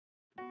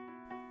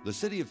The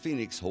City of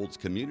Phoenix holds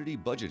community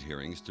budget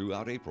hearings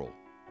throughout April,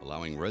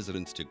 allowing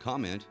residents to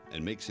comment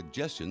and make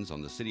suggestions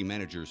on the city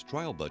manager's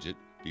trial budget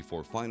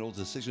before final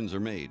decisions are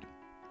made.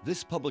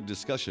 This public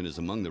discussion is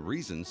among the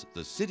reasons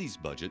the city's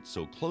budget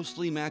so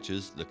closely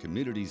matches the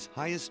community's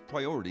highest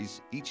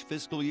priorities each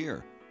fiscal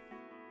year.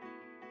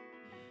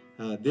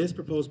 This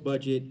proposed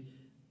budget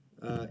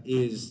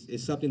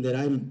is something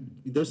that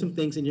there's some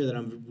things in here that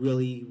I'm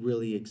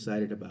really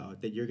excited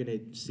about that you're gonna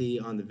see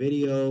on the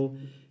video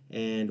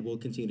and we'll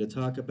continue to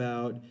talk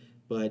about.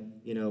 But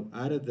you know,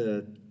 out of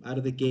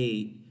the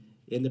gate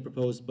in the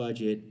proposed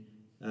budget,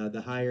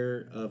 the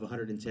hire of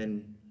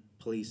 110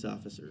 police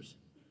officers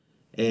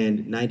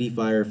and 90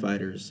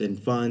 firefighters and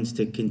funds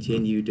to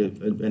continue to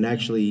and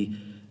actually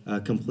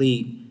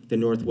complete the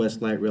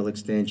Northwest Light Rail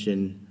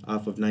extension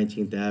off of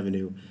 19th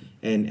Avenue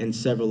and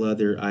several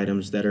other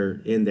items that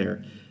are in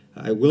there.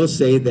 I will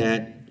say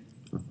that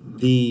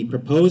the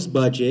proposed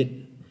budget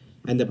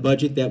and the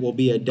budget that will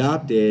be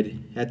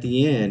adopted at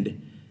the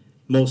end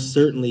most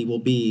certainly will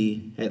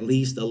be at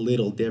least a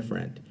little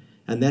different,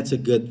 and that's a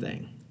good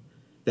thing.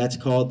 That's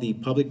called the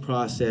public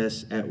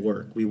process at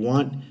work. We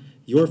want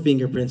your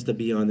fingerprints to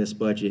be on this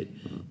budget,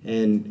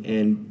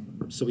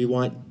 and so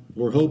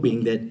we're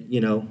hoping that,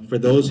 you know, for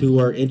those who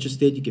are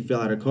interested, you can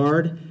fill out a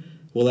card.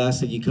 We'll ask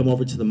that you come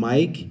over to the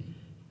mic,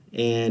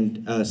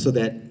 and so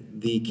that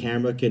the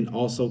camera can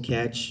also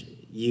catch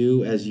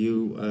you as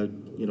you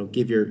you know,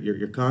 give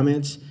your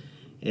comments,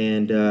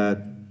 and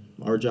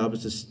our job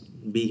is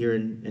to be here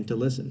and to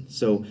listen.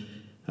 So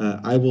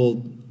I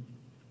will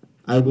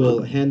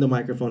hand the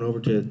microphone over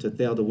to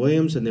Thelda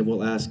Williams, and then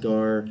we'll ask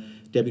our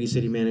Deputy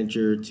City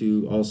Manager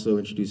to also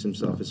introduce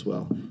himself as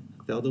well.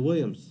 Thelda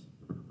Williams.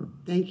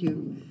 Thank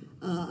you.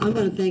 I want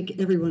to thank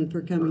everyone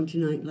for coming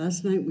tonight.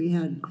 Last night we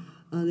had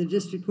the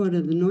District Court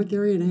of the North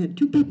area, and I had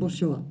 2 people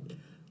show up.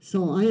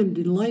 So I am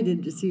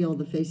delighted to see all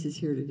the faces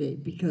here today,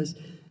 because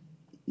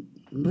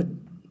what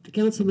the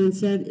councilman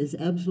said is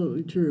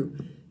absolutely true.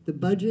 The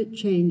budget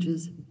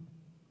changes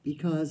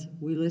because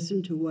we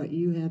listen to what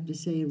you have to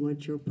say and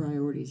what your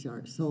priorities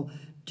are. So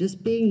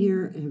just being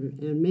here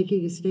and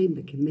making a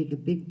statement can make a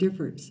big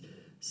difference.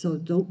 So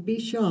don't be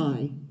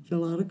shy.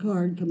 Fill out a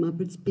card, come up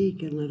and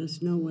speak, and let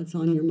us know what's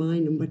on your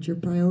mind and what your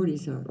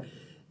priorities are.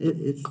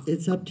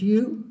 It's up to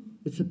you.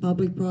 It's a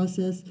public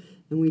process,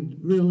 and we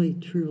really,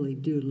 truly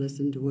do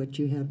listen to what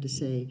you have to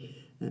say.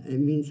 It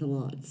means a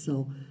lot.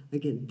 So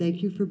again,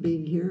 thank you for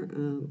being here.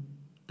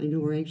 I know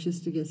we're anxious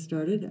to get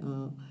started.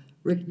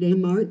 Rick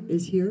Daymart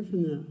is here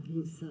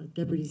he's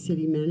Deputy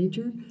City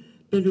Manager.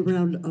 Been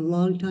around a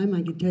long time.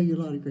 I could tell you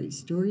a lot of great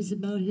stories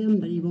about him,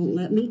 but he won't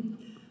let me.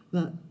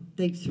 But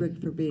thanks,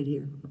 Rick, for being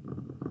here.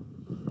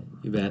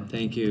 You bet.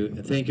 Thank you.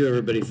 Thank you,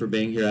 everybody, for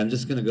being here. I'm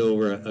just going to go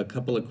over a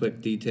couple of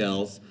quick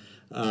details.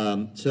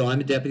 So I'm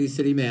a Deputy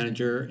City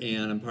Manager,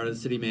 and I'm part of the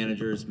City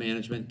Manager's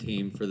management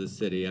team for the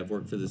city. I've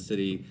worked for the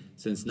city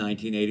since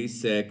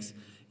 1986,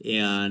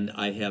 and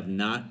I have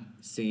not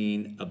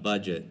seen a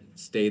budget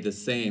stay the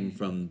same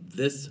from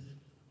this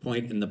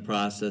point in the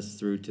process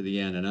through to the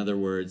end. In other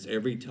words,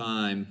 every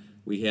time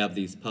we have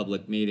these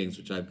public meetings,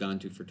 which I've gone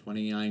to for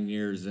 29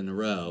 years in a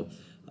row,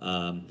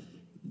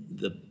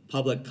 the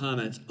public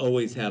comments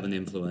always have an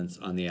influence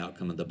on the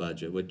outcome of the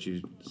budget. What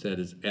you said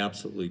is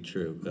absolutely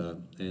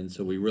true, and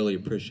so we really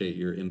appreciate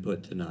your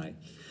input tonight.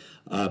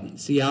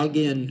 Si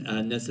alguien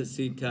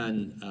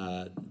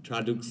necesitan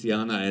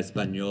traducción a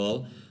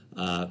español,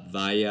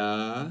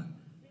 vaya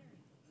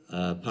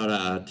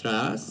para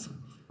atrás.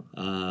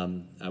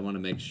 I want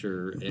to make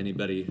sure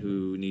anybody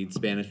who needs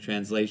Spanish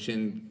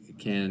translation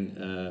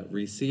can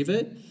receive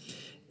it.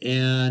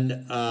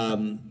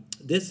 And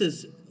this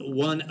is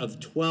one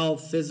of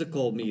 12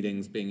 physical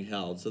meetings being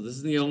held. So this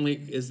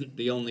isn't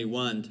the only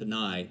one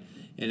tonight.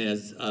 And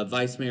as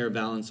Vice Mayor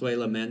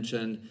Valenzuela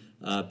mentioned,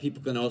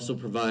 people can also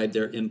provide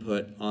their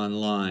input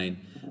online.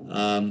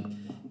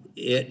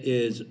 It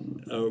is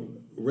a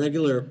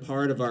regular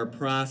part of our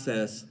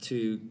process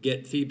to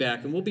get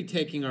feedback, and we'll be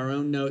taking our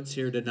own notes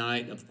here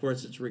tonight. Of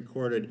course, it's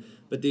recorded,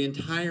 but the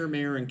entire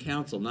mayor and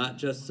council, not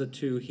just the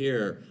 2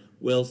 here,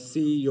 will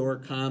see your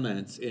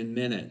comments in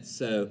minutes.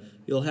 So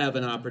you'll have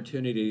an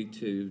opportunity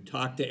to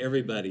talk to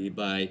everybody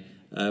by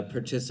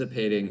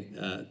participating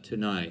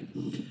tonight.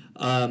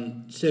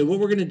 So what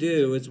we're going to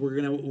do is we're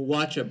going to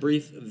watch a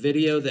brief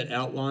video that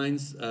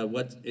outlines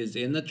what is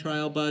in the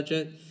trial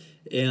budget.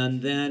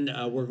 And then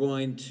we're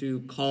going to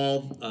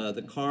call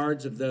the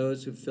cards of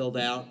those who filled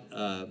out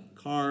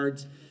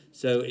cards.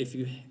 So if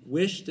you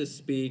wish to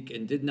speak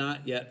and did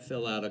not yet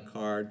fill out a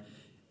card,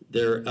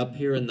 they're up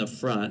here in the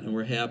front, and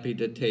we're happy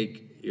to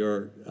take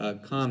your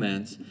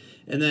comments.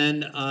 And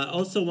then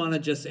also want to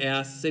just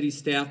ask city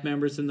staff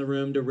members in the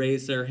room to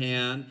raise their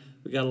hand.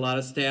 We got a lot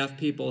of staff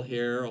people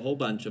here, a whole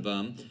bunch of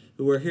them,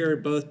 who are here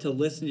both to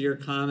listen to your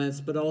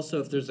comments, but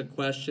also if there's a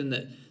question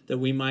that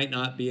we might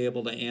not be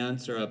able to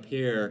answer up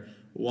here,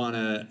 want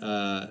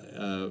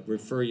to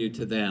refer you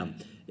to them.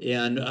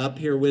 And up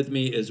here with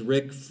me is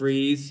Rick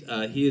Fries.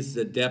 He is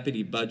the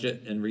Deputy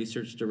Budget and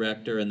Research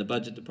Director, and the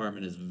Budget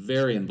Department is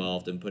very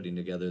involved in putting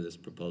together this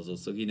proposal,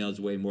 so he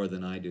knows way more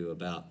than I do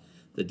about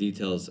the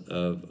details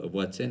of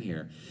what's in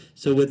here.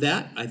 So with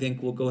that, I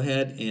think we'll go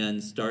ahead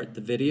and start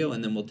the video,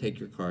 and then we'll take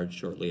your cards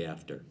shortly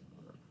after.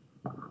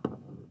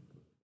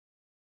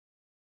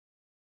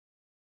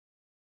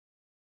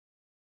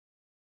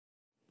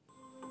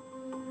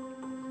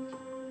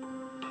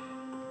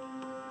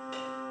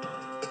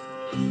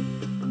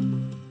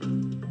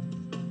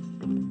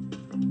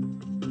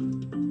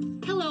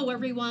 Hello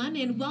everyone,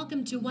 and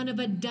welcome to one of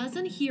a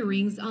dozen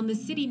hearings on the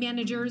City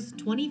Manager's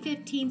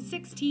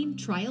 2015-16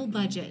 trial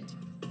budget.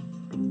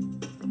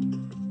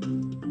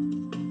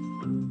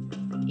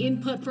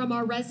 Input from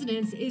our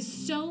residents is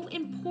so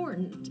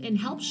important and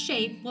helps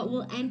shape what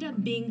will end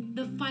up being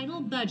the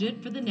final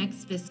budget for the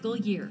next fiscal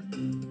year.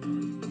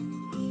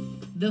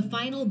 The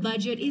final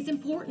budget is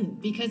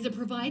important because it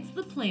provides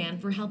the plan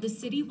for how the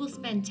city will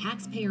spend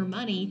taxpayer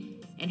money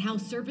and how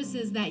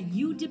services that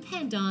you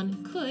depend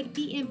on could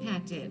be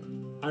impacted.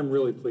 I'm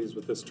really pleased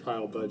with this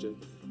trial budget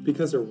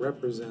because it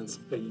represents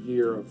a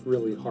year of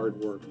really hard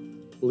work.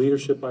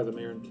 Leadership by the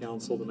mayor and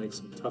council to make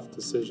some tough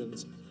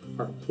decisions,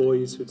 our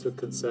employees who took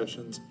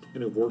concessions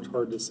and have worked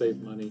hard to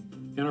save money,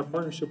 and our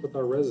partnership with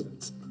our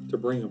residents to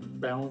bring a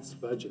balanced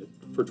budget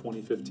for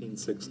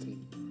 2015-16.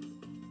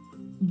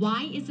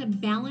 Why is a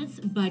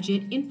balanced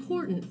budget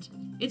important?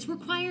 It's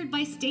required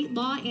by state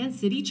law and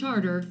city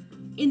charter.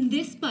 In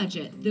this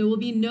budget, there will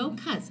be no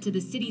cuts to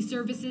the city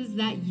services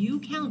that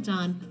you count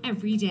on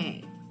every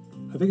day.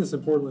 I think it's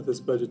important with this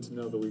budget to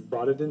know that we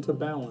brought it into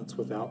balance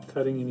without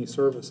cutting any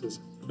services,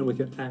 and we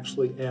can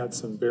actually add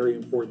some very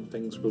important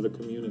things for the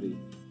community.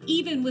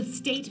 Even with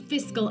state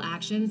fiscal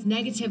actions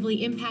negatively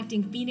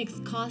impacting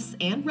Phoenix costs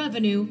and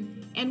revenue,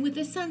 and with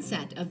the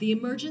sunset of the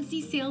emergency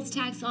sales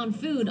tax on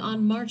food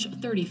on March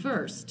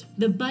 31st,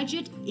 the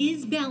budget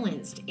is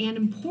balanced and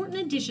important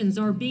additions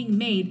are being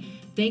made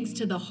thanks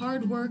to the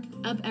hard work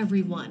of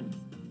everyone.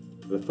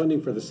 The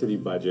funding for the city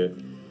budget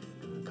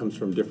comes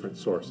from different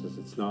sources.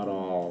 It's not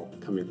all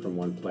coming from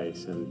one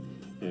place, and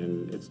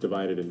it's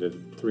divided into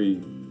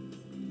three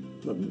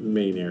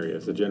main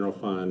areas: the general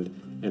fund,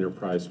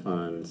 enterprise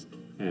funds,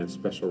 and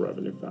special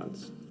revenue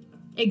funds.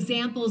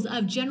 Examples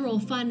of general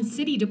fund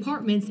city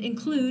departments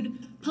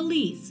include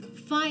police,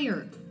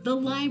 fire, the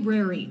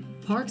library,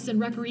 parks and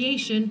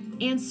recreation,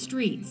 and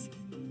streets.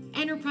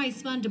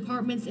 Enterprise fund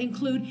departments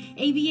include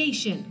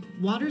aviation,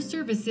 water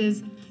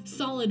services,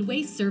 solid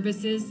waste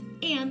services,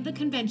 and the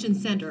convention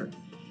center.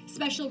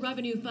 Special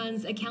revenue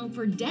funds account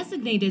for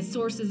designated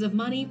sources of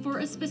money for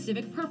a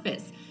specific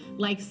purpose,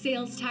 like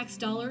sales tax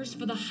dollars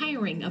for the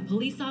hiring of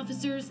police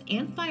officers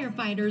and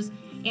firefighters,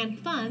 and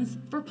funds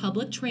for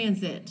public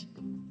transit.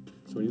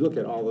 So when you look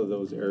at all of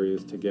those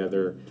areas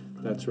together,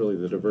 that's really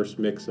the diverse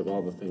mix of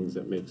all the things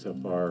that makes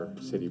up our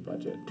city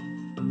budget.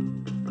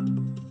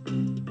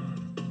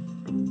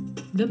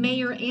 The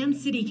mayor and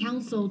city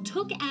council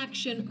took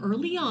action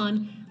early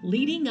on,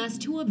 leading us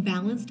to a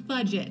balanced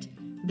budget.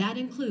 That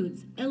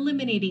includes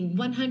eliminating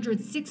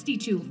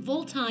 162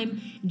 full-time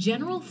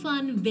general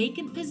fund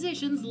vacant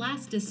positions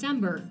last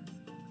December.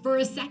 For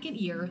a second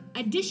year,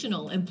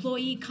 additional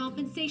employee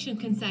compensation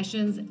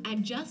concessions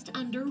at just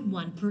under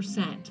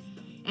 1%.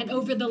 And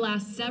over the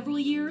last several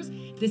years,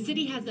 the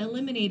city has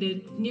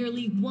eliminated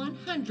nearly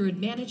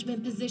 100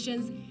 management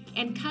positions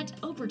and cut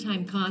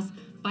overtime costs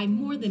by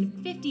more than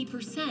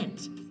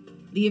 50%.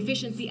 The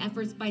efficiency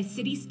efforts by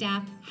city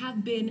staff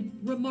have been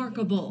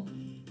remarkable.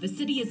 The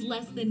city is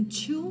less than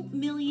 $2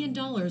 million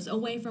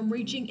away from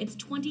reaching its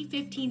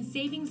 2015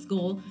 savings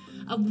goal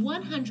of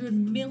 $100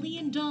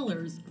 million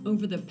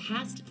over the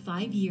past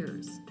 5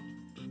 years.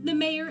 The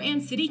mayor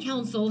and city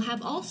council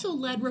have also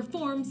led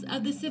reforms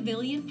of the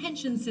civilian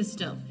pension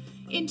system.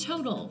 In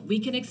total, we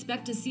can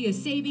expect to see a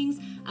savings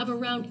of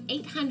around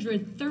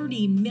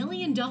 $830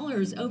 million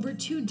over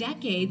 2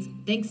 decades,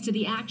 thanks to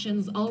the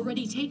actions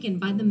already taken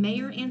by the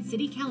mayor and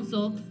city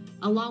council,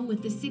 along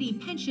with the city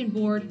pension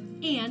board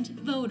and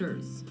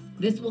voters.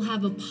 This will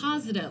have a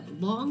positive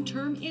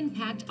long-term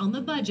impact on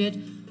the budget,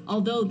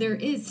 although there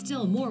is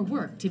still more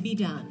work to be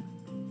done.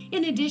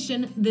 In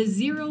addition, the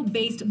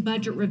zero-based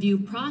budget review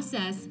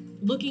process,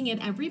 looking at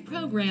every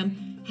program,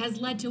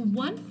 has led to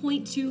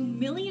 $1.2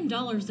 million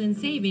in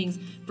savings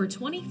for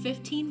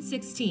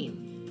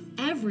 2015-16.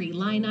 Every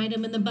line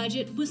item in the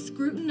budget was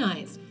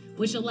scrutinized,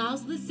 which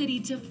allows the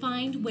city to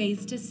find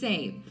ways to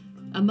save.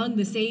 Among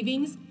the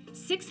savings,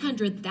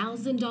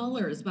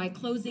 $600,000 by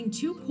closing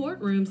 2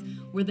 courtrooms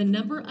where the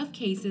number of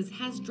cases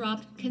has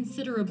dropped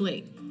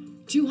considerably.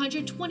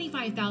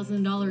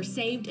 $225,000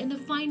 saved in the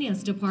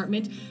finance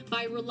department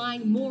by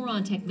relying more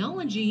on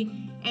technology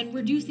and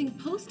reducing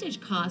postage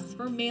costs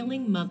for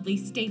mailing monthly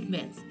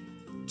statements.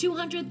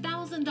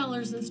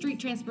 $200,000 in street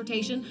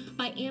transportation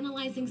by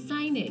analyzing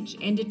signage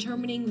and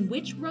determining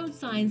which road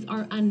signs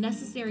are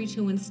unnecessary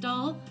to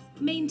install,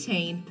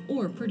 maintain,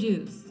 or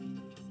produce.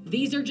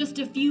 These are just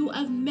a few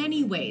of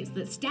many ways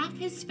that staff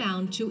has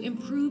found to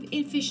improve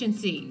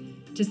efficiency.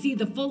 To see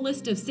the full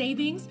list of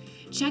savings,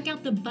 check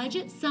out the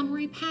budget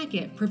summary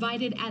packet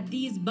provided at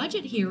these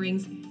budget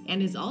hearings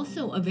and is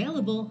also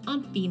available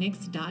on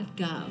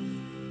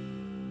phoenix.gov.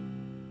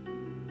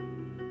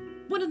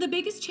 One of the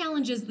biggest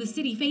challenges the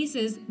city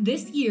faces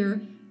this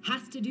year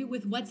has to do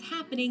with what's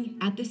happening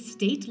at the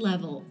state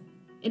level.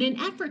 In an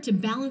effort to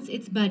balance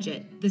its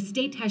budget, the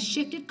state has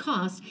shifted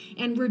costs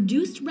and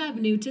reduced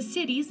revenue to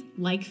cities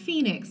like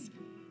Phoenix.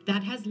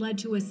 That has led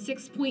to a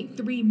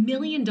 $6.3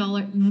 million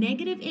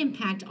negative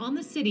impact on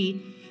the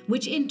city,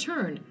 which in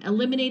turn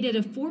eliminated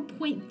a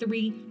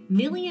 $4.3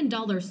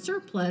 million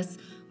surplus,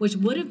 which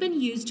would have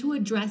been used to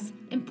address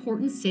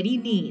important city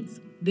needs.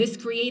 This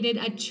created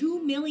a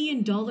 $2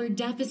 million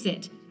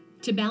deficit.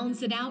 To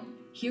balance it out,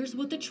 here's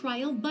what the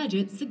trial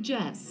budget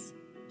suggests.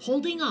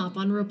 Holding off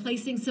on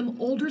replacing some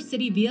older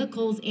city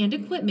vehicles and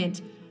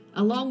equipment,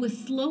 along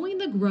with slowing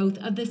the growth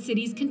of the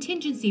city's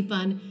contingency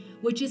fund,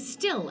 which is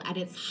still at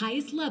its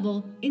highest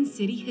level in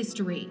city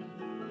history.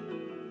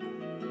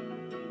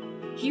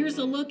 Here's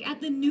a look at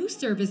the new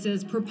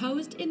services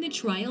proposed in the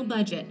trial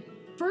budget.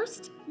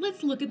 First,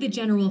 let's look at the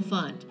general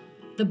fund.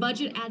 The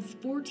budget adds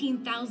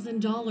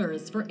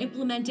 $14,000 for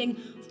implementing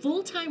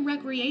full-time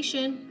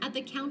recreation at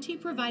the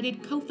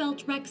county-provided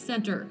Kofelt Rec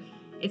Center.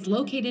 It's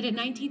located at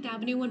 19th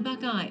Avenue in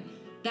Buckeye.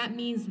 That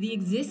means the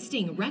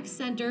existing rec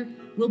center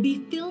will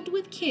be filled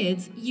with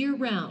kids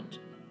year-round.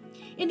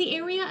 In the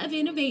area of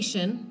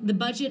innovation, the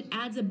budget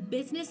adds a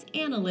business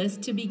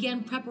analyst to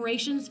begin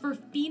preparations for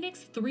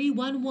Phoenix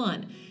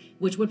 311,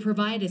 which would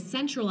provide a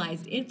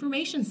centralized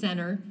information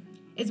center,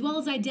 as well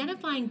as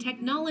identifying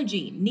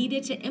technology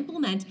needed to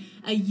implement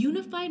a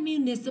unified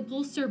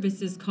municipal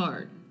services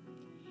card.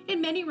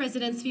 And many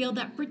residents feel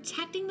that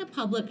protecting the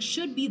public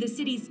should be the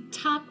city's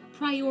top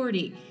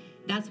priority.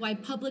 That's why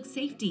public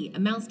safety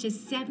amounts to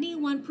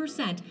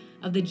 71%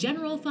 of the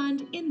general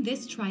fund in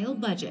this trial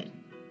budget.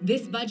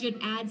 This budget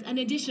adds an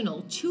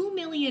additional $2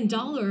 million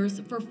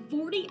for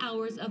 40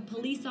 hours of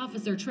police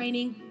officer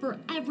training for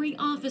every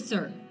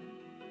officer.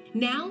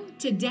 Now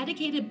to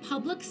dedicated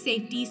public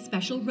safety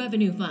special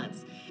revenue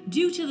funds.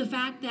 Due to the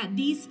fact that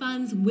these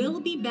funds will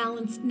be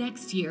balanced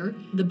next year,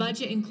 the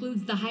budget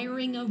includes the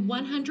hiring of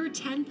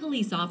 110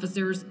 police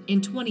officers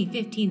in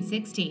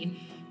 2015-16,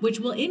 which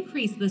will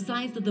increase the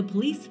size of the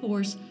police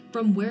force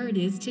from where it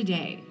is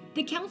today.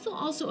 The council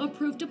also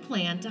approved a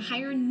plan to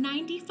hire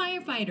 90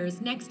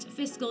 firefighters next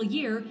fiscal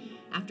year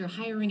after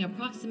hiring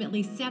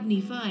approximately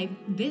 75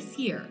 this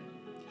year.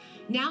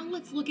 Now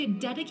let's look at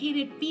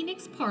dedicated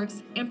Phoenix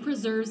Parks and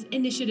Preserves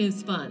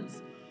Initiatives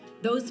funds.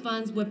 Those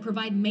funds would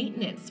provide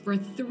maintenance for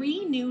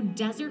 3 new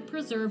desert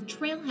preserve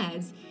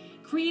trailheads,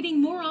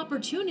 creating more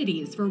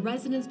opportunities for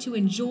residents to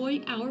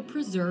enjoy our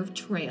preserved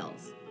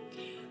trails.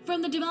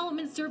 From the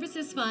Development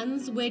Services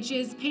Funds, which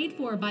is paid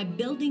for by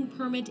building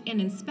permit and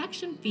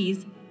inspection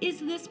fees, is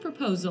this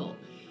proposal,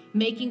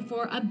 making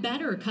for a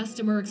better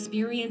customer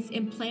experience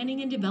in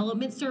planning and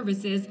development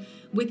services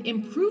with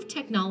improved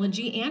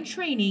technology and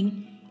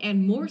training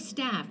and more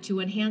staff to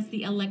enhance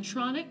the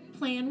electronic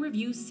plan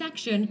review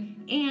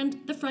section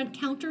and the front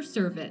counter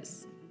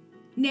service.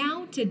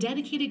 Now to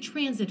dedicated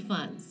transit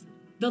funds.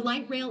 The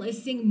light rail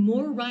is seeing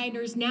more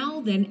riders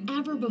now than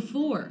ever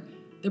before.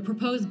 The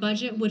proposed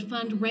budget would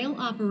fund rail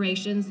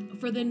operations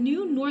for the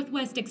new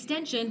Northwest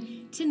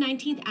extension to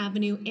 19th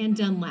Avenue and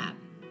Dunlap.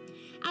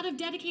 Out of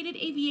dedicated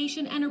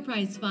aviation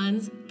enterprise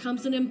funds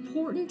comes an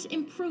important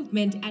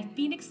improvement at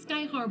Phoenix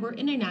Sky Harbor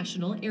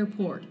International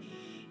Airport.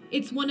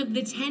 It's one of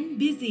the 10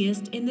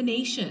 busiest in the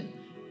nation.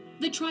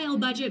 The trial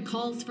budget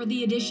calls for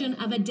the addition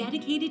of a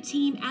dedicated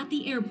team at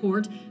the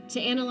airport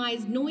to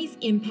analyze noise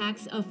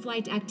impacts of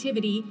flight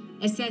activity,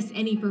 assess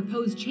any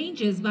proposed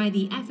changes by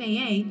the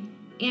FAA,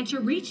 and to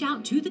reach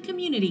out to the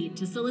community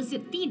to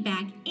solicit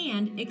feedback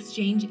and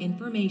exchange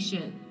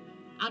information.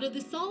 Out of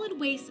the solid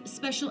waste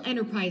special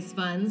enterprise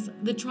funds,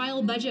 the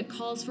trial budget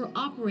calls for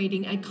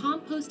operating a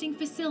composting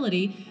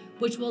facility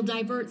which will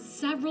divert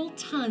several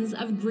tons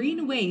of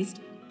green waste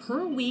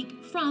per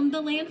week from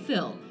the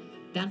landfill.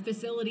 That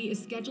facility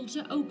is scheduled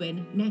to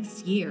open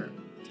next year.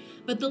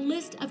 But the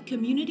list of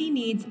community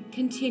needs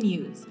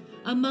continues.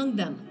 Among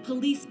them,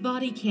 police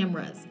body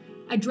cameras,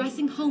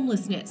 addressing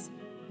homelessness,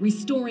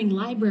 restoring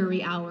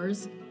library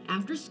hours,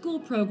 after-school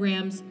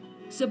programs,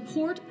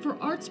 support for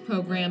arts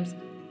programs,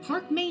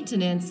 park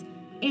maintenance,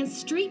 and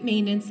street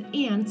maintenance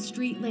and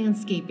street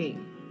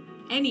landscaping.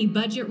 Any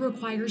budget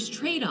requires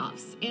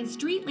trade-offs, and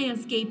street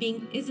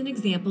landscaping is an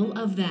example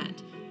of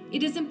that.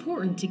 It is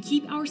important to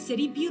keep our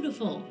city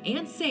beautiful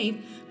and safe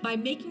by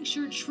making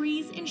sure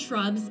trees and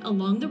shrubs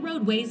along the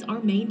roadways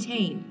are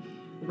maintained.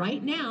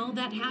 Right now,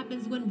 that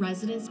happens when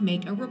residents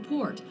make a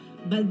report,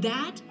 but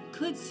that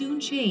could soon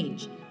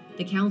change.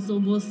 The council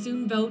will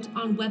soon vote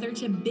on whether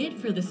to bid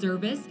for the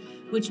service,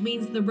 which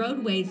means the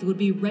roadways would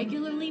be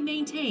regularly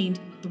maintained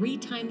 3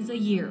 times a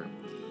year.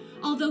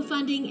 Although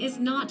funding is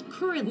not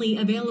currently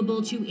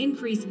available to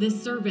increase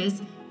this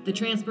service, The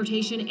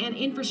Transportation and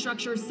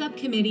Infrastructure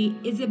Subcommittee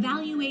is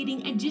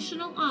evaluating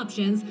additional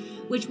options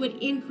which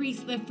would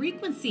increase the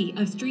frequency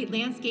of street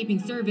landscaping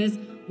service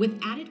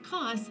with added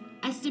costs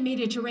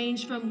estimated to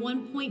range from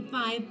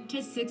 $1.5 to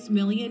 $6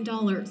 million.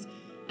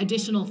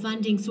 Additional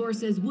funding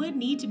sources would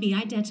need to be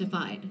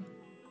identified.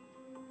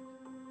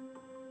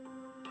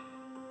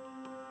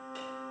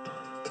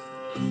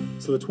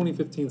 So the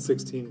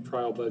 2015-16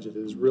 trial budget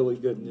is really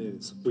good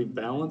news. We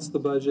balanced the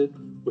budget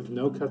with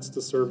no cuts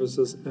to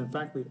services, and in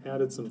fact, we've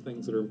added some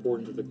things that are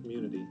important to the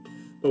community.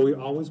 But we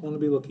always want to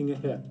be looking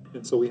ahead,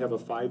 and so we have a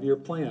 5-year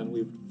plan.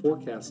 We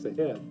forecast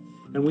ahead,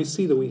 and we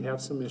see that we have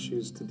some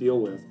issues to deal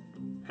with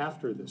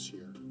after this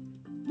year.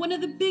 One of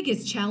the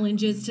biggest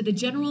challenges to the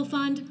general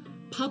fund,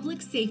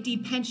 public safety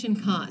pension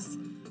costs.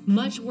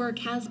 Much work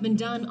has been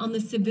done on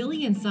the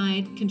civilian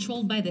side,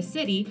 controlled by the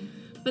city,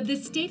 but the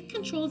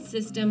state-controlled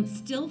system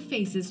still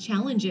faces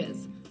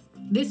challenges.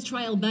 This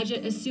trial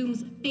budget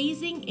assumes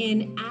phasing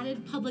in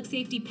added public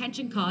safety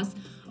pension costs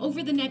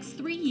over the next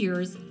 3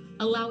 years,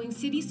 allowing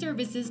city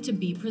services to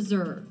be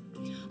preserved.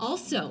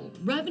 Also,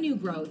 revenue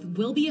growth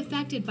will be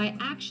affected by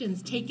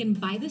actions taken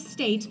by the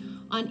state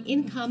on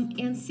income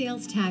and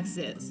sales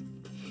taxes.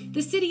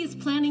 The city is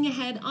planning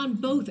ahead on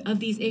both of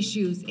these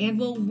issues and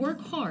will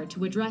work hard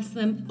to address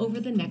them over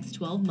the next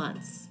 12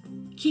 months.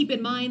 Keep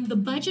in mind, the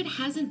budget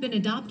hasn't been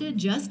adopted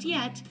just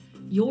yet.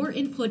 Your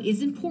input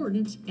is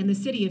important, and the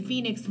City of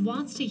Phoenix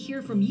wants to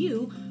hear from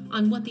you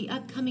on what the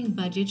upcoming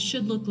budget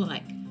should look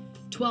like.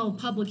 12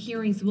 public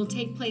hearings will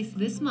take place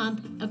this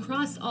month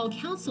across all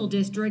council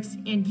districts,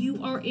 and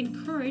you are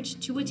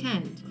encouraged to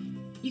attend.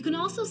 You can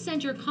also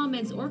send your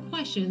comments or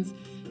questions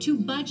to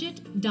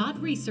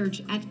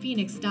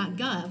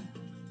budget.research@phoenix.gov,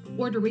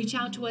 or to reach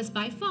out to us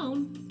by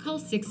phone, call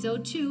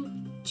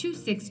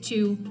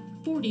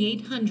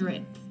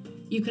 602-262-4800.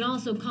 You can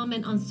also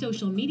comment on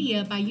social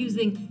media by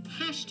using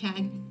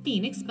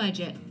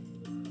 #PhoenixBudget.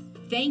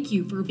 Thank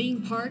you for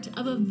being part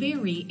of a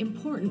very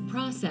important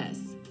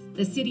process.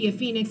 The City of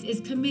Phoenix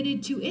is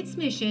committed to its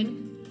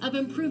mission of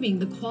improving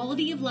the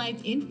quality of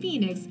life in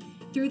Phoenix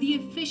through the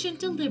efficient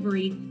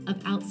delivery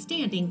of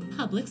outstanding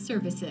public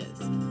services.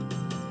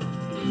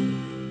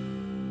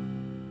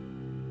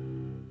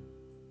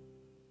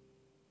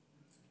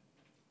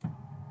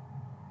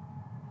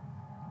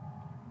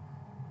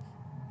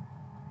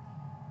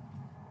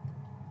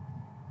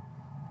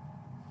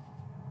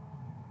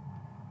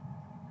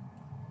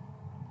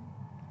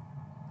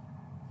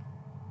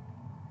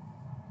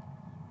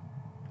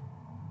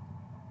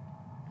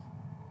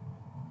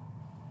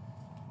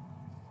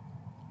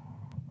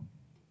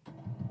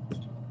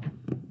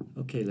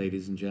 Okay,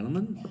 ladies and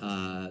gentlemen,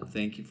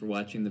 thank you for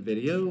watching the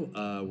video.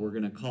 We're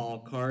going to call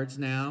cards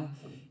now.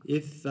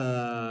 If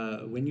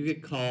when you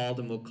get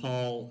called, and we'll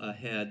call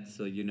ahead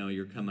so you know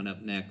you're coming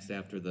up next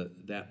after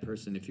that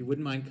person, if you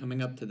wouldn't mind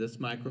coming up to this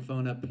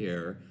microphone up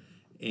here,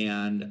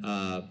 and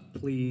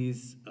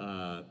please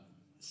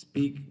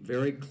speak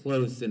very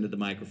close into the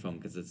microphone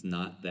because it's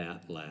not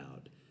that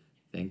loud.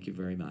 Thank you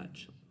very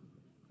much.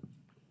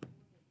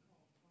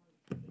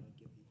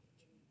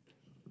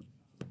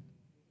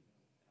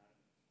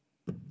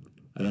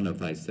 I don't know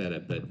if I said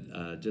it,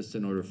 but just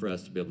in order for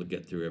us to be able to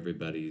get through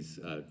everybody's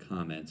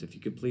comments, if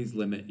you could please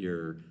limit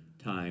your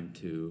time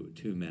to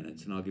 2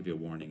 minutes, and I'll give you a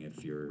warning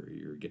if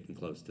you're getting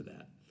close to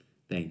that.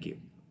 Thank you.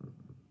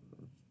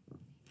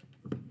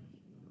 She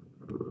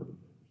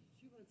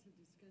wants a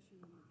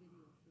discussion on the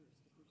video first,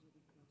 if there's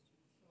any questions.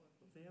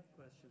 If they have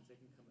questions, they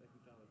can follow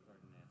the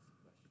card and ask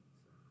questions.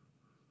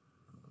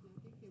 I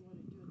think they want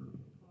to do it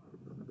with the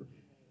cards.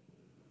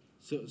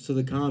 So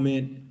the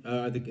comment,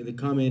 the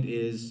comment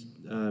is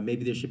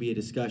maybe there should be a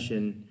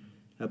discussion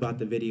about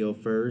the video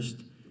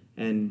first,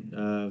 and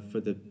I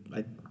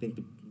think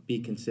to be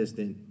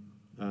consistent,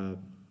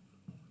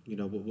 you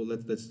know,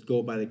 let's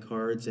go by the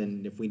cards,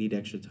 and if we need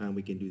extra time,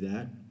 we can do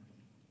that.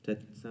 Does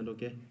that sound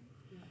okay?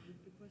 Yeah,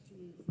 if the question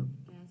is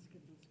ask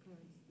of those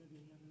cards, then they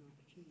have an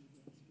opportunity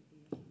to ask at the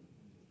end.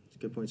 That's a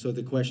good point. So if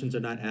the questions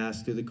are not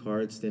asked through the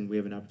cards, then we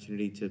have an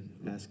opportunity to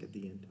ask at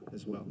the end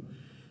as well.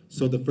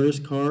 So the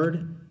first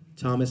card,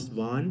 Thomas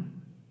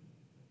Vaughn.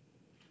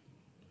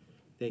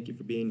 Thank you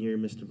for being here,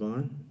 Mr.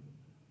 Vaughn.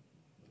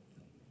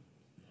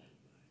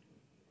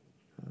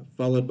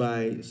 Followed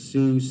by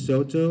Sue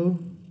Soto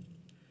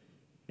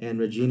and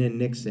Regina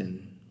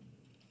Nixon.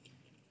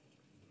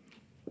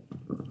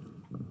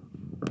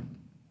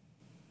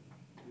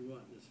 You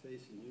want this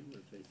facing you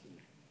or facing me?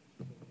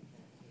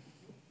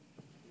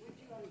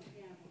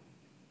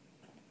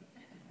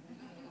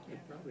 It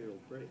probably will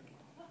break.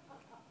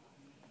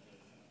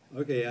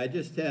 Okay, I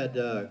just had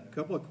a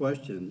couple of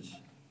questions.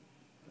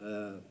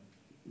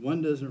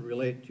 One doesn't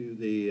relate to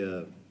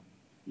the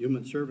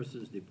Human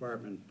Services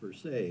Department per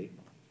se,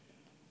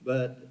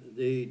 but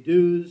the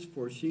dues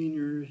for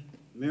senior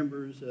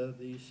members of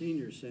the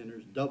senior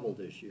centers doubled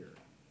this year.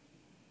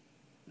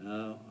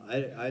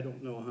 I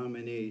don't know how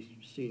many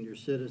senior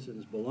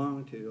citizens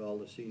belong to all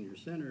the senior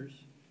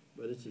centers,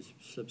 but it's a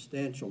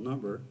substantial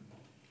number,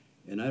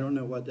 and I don't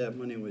know what that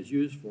money was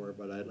used for,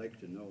 but I'd like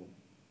to know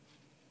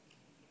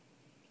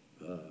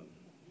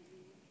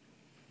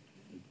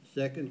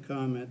Second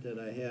comment that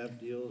I have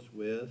deals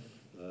with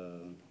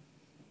the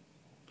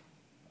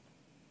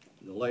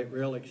light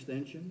rail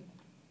extension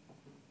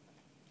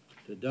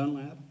to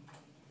Dunlap.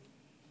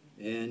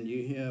 And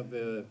you have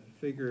a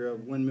figure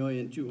of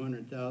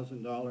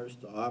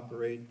 $1,200,000 to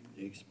operate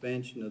the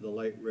expansion of the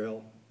light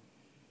rail.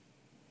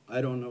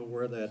 I don't know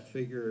where that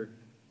figure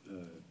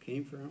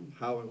came from,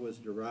 how it was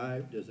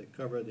derived. Does it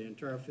cover the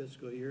entire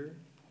fiscal year?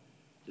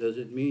 Does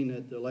it mean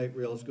that the light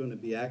rail is going to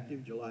be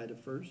active July the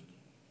 1st?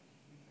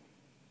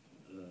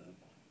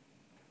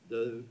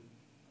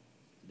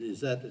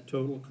 Is that the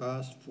total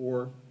cost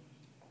for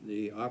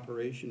the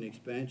operation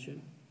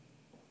expansion?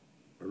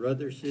 Are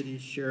other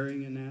cities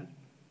sharing in that?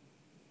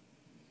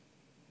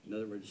 In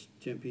other words,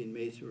 Tempe and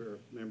Mesa are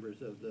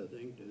members of the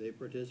thing. Do they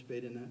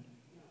participate in that?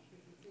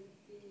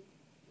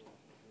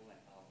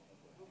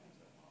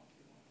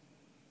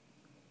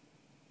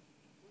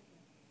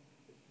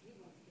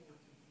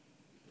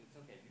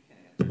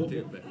 I'll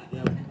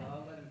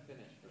let him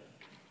finish first.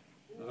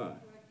 All right.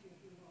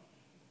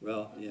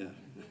 Well, yeah.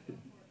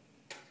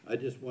 I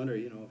just wonder,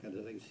 you know, kind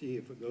of thing, see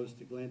if it goes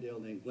to Glendale,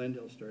 then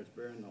Glendale starts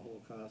bearing the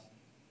whole cost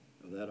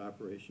of that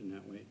operation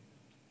that way.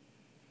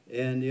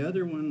 And the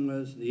other one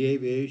was the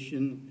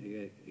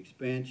aviation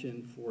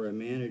expansion for a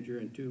manager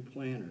and 2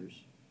 planners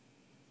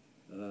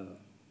to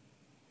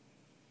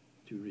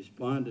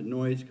respond to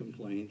noise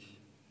complaints.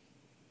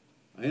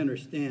 I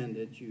understand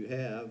that you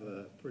have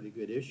a pretty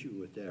good issue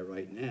with that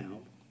right now,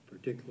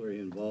 particularly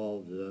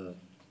involved the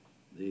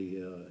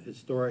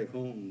historic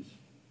homes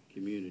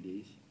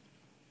communities.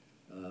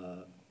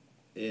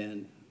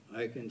 And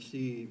I can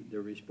see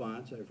the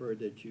response. I've heard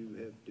that you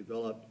have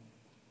developed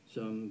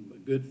some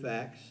good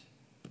facts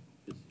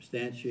to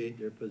substantiate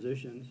their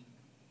positions,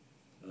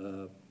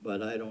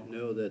 but I don't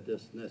know that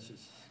this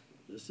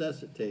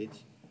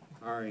necessitates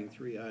hiring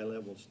 3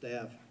 high-level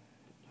staff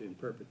in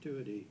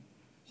perpetuity.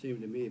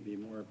 Seemed to me it'd be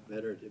more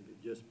better to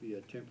just be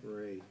a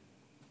temporary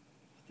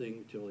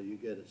thing till you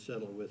get it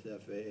settled with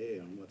FAA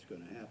on what's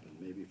going to happen,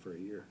 maybe for a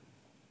year.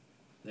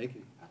 Thank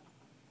you.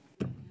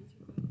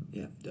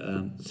 Yeah,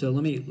 so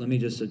let me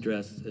just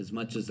address as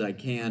much as I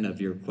can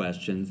of your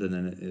questions, and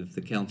then if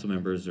the council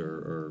members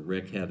or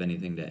Rick have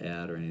anything to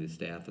add, or any of the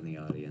staff in the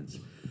audience.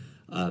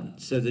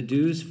 So the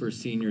dues for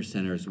senior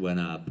centers went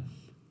up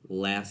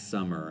last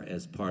summer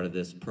as part of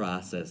this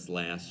process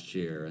last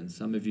year, and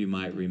some of you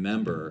might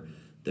remember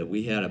that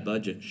we had a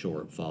budget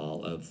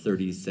shortfall of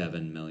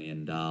 $37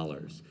 million,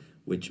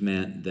 which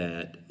meant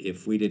that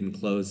if we didn't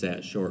close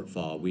that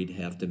shortfall, we'd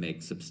have to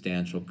make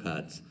substantial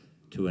cuts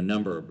to a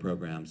number of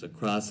programs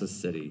across the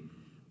city,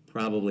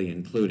 probably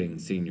including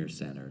senior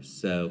centers.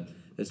 So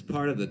as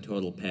part of the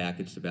total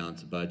package to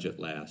balance the budget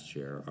last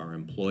year, our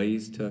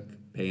employees took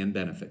pay and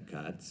benefit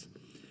cuts.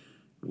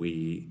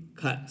 We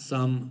cut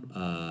some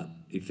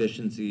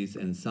efficiencies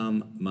and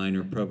some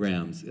minor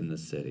programs in the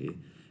city,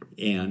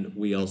 and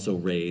we also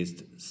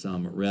raised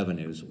some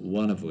revenues,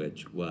 one of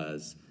which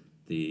was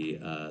the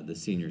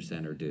senior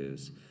center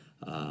dues.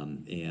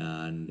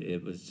 And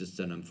it was just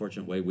an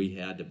unfortunate way we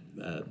had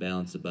to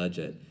balance the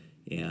budget.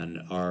 And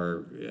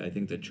I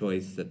think the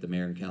choice that the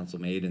mayor and council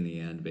made in the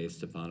end,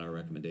 based upon our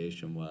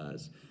recommendation,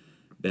 was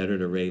better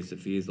to raise the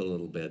fees a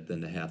little bit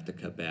than to have to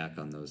cut back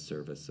on those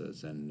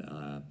services. And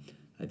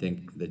I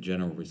think the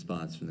general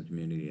response from the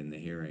community in the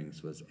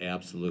hearings was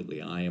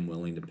absolutely, I am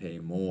willing to pay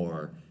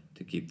more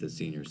to keep the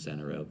senior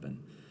center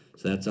open.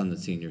 So that's on the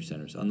senior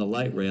centers. On the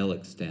light rail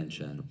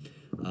extension,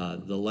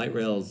 the light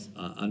rail's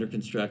under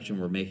construction.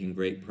 We're making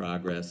great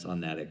progress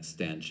on that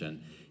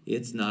extension.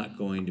 It's not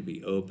going to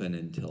be open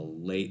until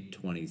late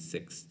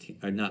 2016,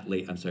 or not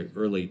late, I'm sorry,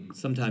 early,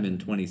 sometime in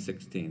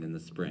 2016 in the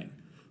spring.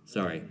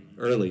 Sorry,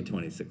 early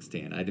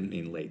 2016. I didn't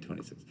mean late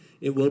 2016.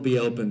 It will be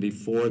open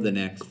before the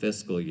next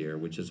fiscal year,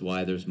 which is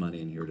why there's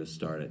money in here to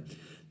start it.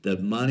 The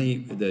money,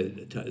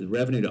 the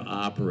revenue to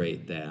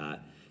operate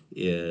that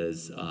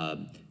is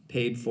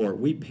paid for.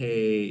 We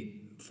pay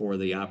for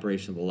the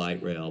operation of the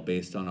light rail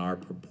based on our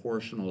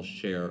proportional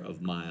share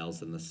of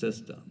miles in the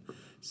system.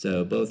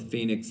 So both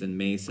Phoenix and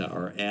Mesa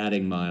are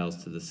adding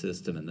miles to the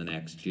system in the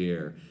next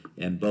year,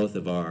 and both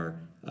of our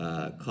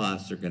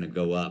costs are going to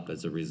go up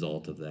as a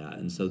result of that.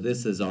 And so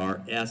this is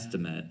our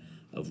estimate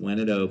of when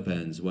it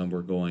opens, when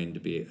we're going to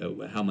be,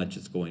 how much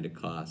it's going to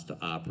cost to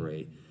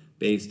operate,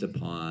 based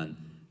upon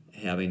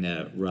having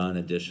to run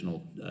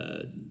additional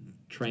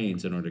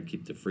trains in order to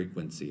keep the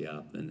frequency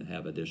up and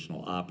have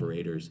additional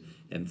operators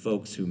and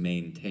folks who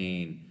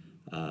maintain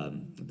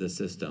the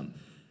system.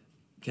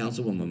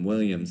 Councilwoman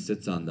Williams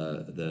sits on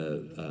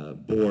the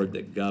board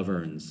that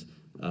governs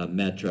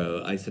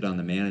Metro. I sit on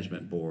the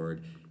management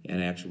board,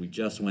 and actually we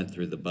just went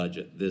through the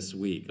budget this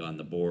week on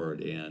the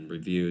board and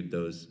reviewed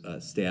those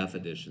staff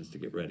additions to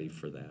get ready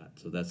for that.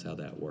 So that's how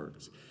that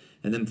works.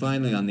 And then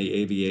finally on the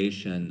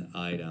aviation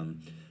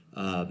item,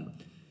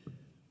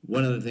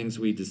 one of the things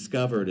we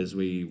discovered as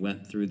we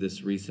went through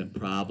this recent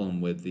problem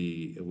with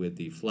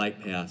the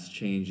flight paths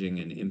changing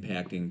and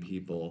impacting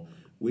people,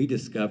 we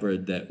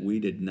discovered that we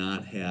did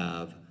not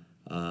have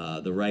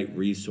the right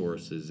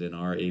resources in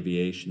our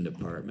aviation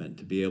department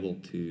to be able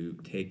to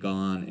take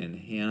on and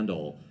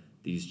handle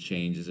these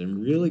changes and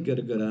really get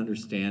a good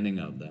understanding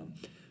of them.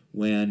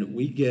 When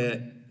we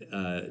get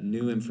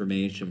new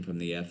information from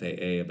the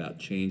FAA about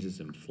changes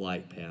in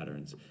flight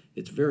patterns,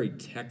 it's very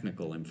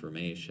technical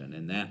information,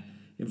 and that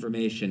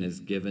information is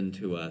given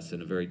to us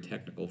in a very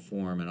technical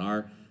form, and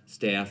our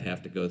staff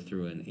have to go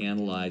through and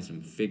analyze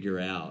and figure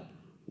out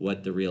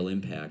what the real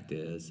impact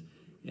is.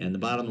 And the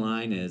bottom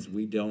line is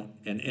we don't,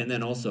 and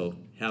then also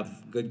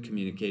have good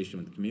communication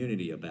with the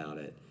community about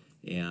it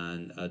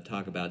and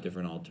talk about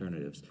different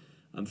alternatives.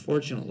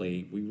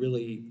 Unfortunately, we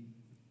really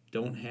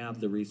don't have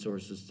the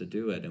resources to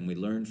do it, and we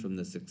learned from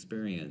this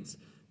experience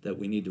that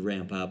we need to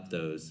ramp up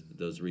those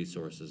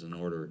resources in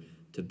order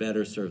to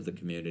better serve the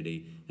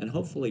community and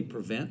hopefully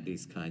prevent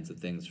these kinds of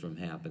things from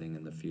happening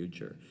in the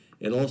future.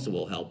 It also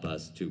will help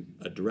us to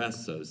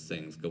address those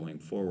things going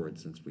forward,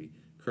 since we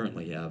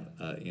currently have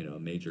a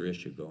major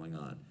issue going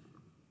on.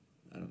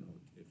 I don't know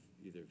if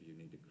either of you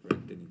need to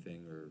correct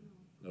anything or,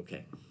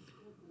 okay,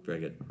 very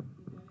good.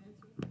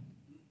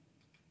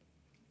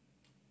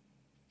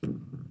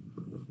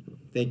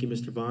 Thank you,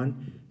 Mr.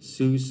 Vaughn.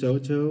 Sue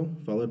Soto,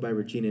 followed by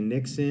Regina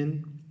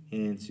Nixon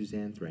and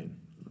Suzanne Thrain.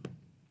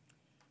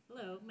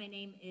 Hello, my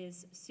name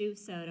is Sue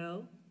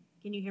Soto.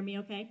 Can you hear me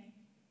okay?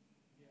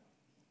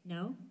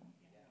 No?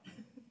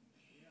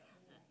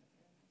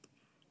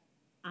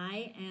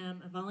 I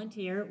am a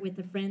volunteer with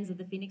the Friends of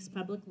the Phoenix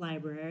Public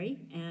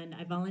Library, and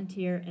I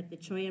volunteer at the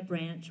Cholla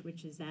branch,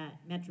 which is at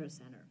Metro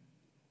Center.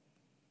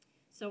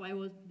 So I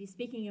will be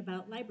speaking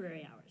about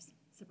library hours.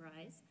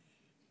 Surprise.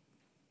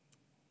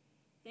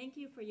 Thank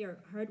you for your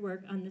hard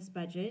work on this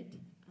budget.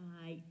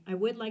 I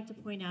would like to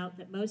point out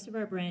that most of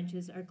our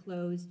branches are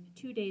closed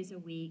 2 days a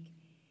week,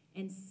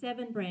 and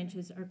 7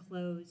 branches are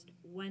closed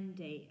 1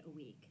 day a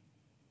week.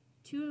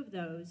 2 of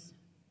those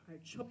are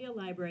Cholla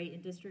Library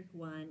in District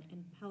 1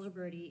 and Palo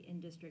Verde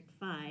in District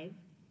 5.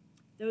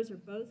 Those are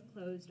both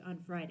closed on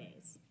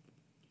Fridays.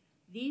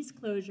 These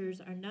closures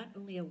are not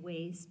only a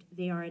waste,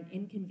 they are an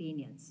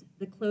inconvenience.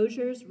 The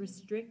closures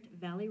restrict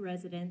Valley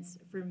residents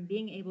from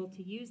being able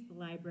to use the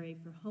library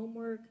for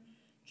homework,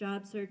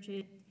 job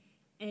searches,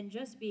 and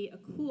just be a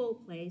cool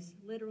place,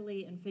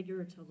 literally and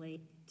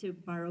figuratively, to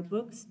borrow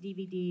books,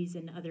 DVDs,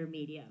 and other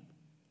media.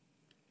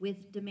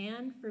 With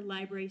demand for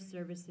library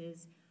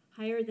services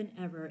higher than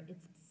ever,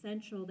 it's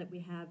essential that we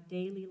have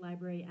daily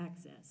library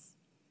access.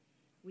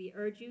 We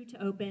urge you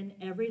to open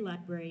every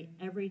library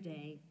every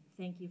day.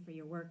 Thank you for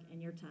your work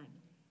and your time.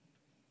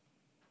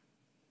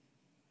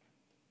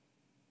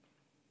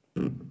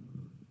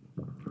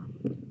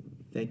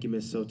 Thank you,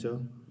 Ms.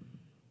 Soto.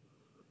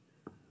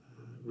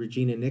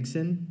 Regina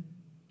Nixon,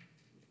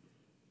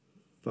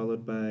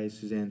 followed by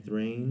Suzanne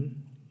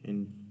Thrain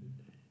and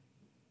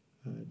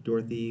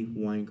Dorothy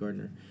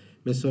Weingartner.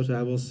 Ms. Soto,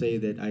 I will say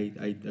that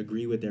I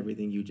agree with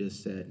everything you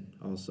just said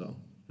also.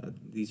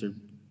 These are,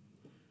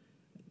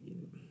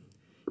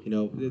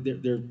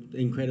 they're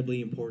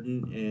incredibly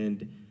important,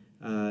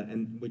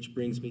 and which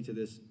brings me to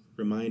this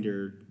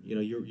reminder.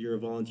 You're a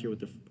volunteer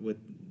with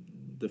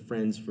the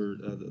Friends for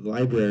the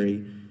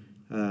library,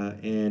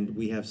 and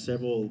we have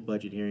several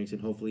budget hearings,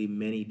 and hopefully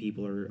many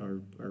people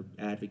are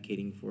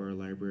advocating for our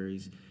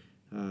libraries.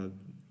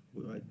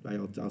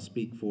 I'll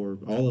speak for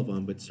all of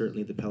them, but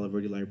certainly the Palo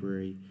Verde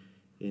Library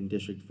in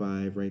District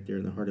 5, right there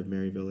in the heart of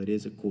Maryville. It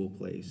is a cool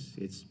place.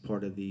 It's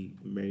part of the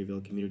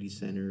Maryville Community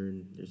Center,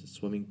 and there's a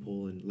swimming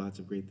pool and lots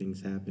of great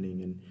things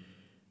happening, and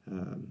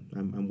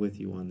I'm with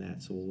you on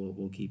that, so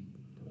we'll keep.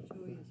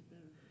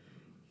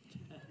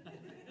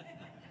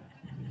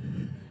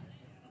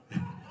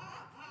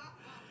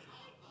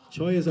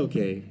 Cholla is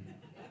okay.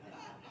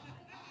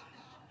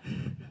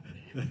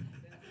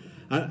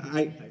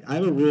 I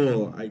have a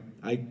rule.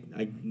 I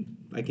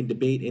can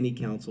debate any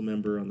council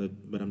member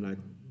but I'm not.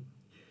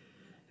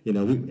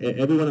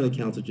 Everyone on the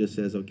council just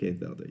says, "Okay,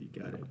 Thelda, you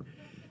got it."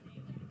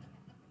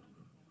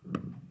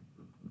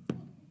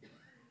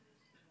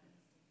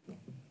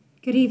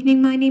 Good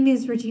evening. My name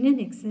is Regina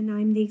Nixon.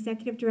 I'm the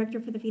Executive Director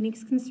for the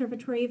Phoenix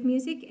Conservatory of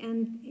Music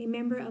and a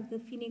member of the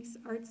Phoenix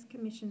Arts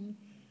Commission.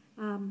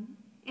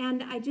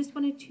 And I just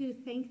wanted to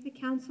thank the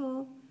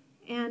council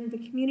and the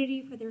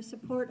community for their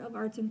support of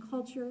arts and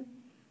culture.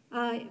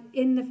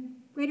 In the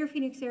greater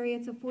Phoenix area,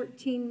 it's a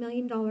 $14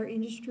 million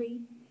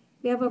industry.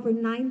 We have over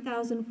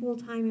 9,000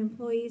 full-time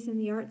employees in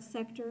the arts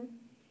sector.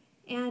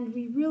 And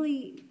we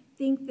really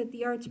think that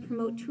the arts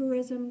promote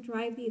tourism,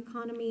 drive the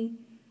economy,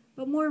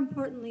 but more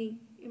importantly,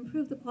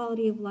 improve the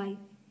quality of life.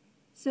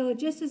 So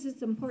just as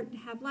it's important to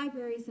have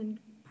libraries and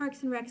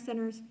parks and rec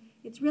centers,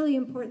 it's really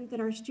important that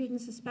our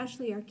students,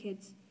 especially our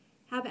kids,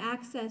 have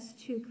access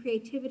to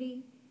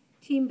creativity,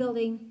 team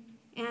building,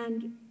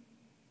 and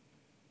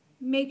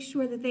make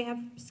sure that they have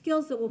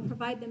skills that will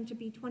provide them to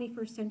be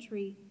 21st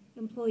century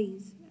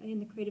employees in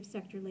the creative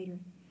sector later.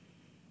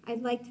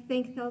 I'd like to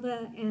thank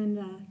Thelda and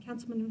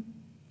Councilman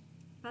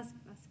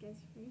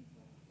Vasquez, right?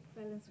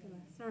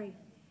 Valenzuela, sorry.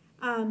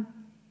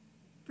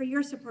 For for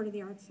your support of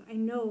the arts. I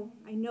know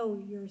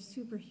you're a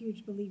super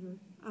huge believer,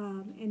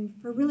 and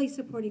for really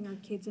supporting our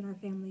kids and our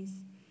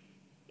families.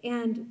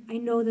 And I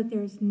know that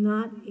there's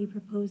not a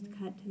proposed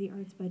cut to the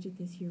arts budget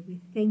this year. We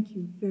thank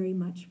you very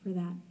much for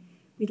that.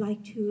 We'd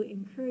like to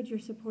encourage your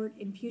support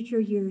in future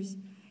years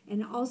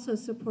and also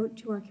support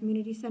to our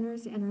community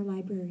centers and our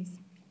libraries.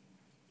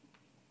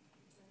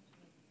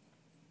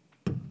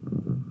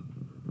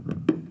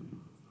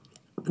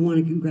 I want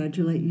to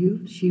congratulate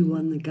you. She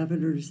won the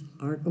Governor's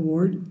Art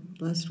Award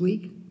last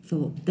week.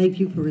 So thank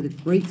you for the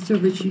great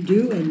service you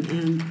do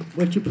and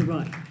what you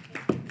provide.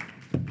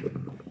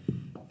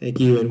 Thank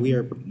you, and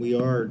we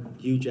are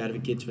huge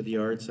advocates for the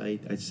arts. I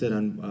sit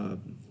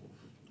on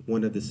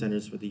one of the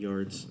centers for the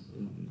arts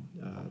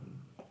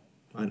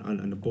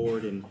on the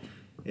board,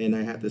 and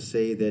I have to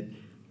say that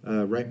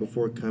right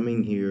before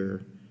coming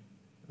here,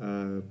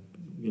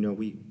 you know,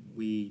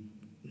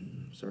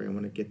 sorry, I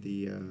want to get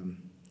the,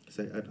 because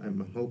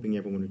I'm hoping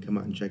everyone would come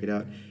out and check it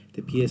out,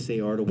 the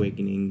PSA Art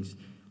Awakenings,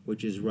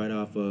 which is right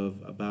off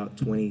of about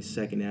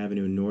 22nd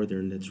Avenue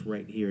Northern, that's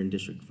right here in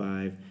District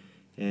 5.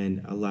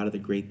 And a lot of the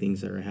great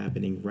things that are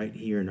happening right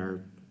here in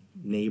our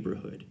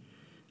neighborhood.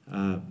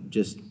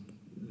 Just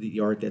the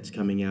art that's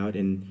coming out,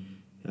 and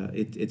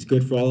it's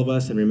good for all of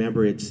us. And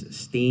remember, it's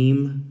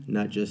STEAM,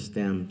 not just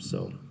STEM.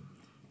 So,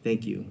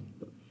 thank you.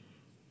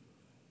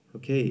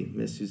 Okay,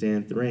 Ms.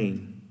 Suzanne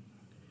Thrain.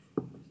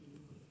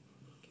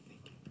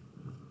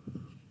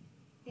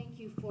 Thank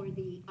you for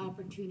the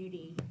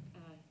opportunity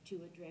to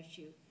address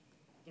you,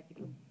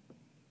 Deputy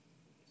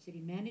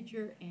City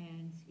Manager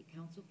and City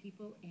Council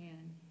people,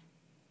 and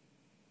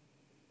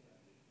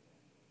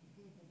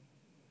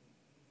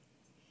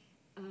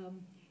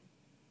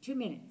 2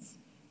 minutes.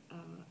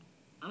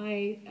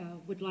 I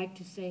would like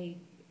to say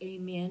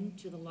amen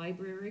to the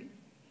library.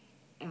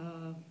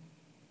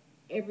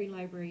 Every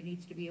library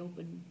needs to be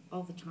open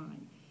all the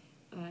time.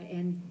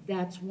 And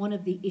that's one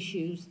of the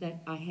issues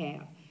that I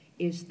have,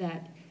 is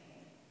that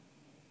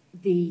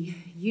the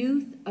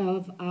youth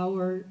of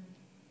our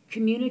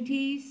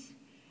communities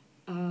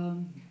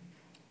come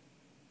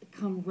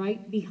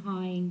right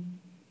behind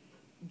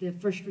the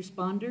first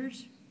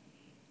responders,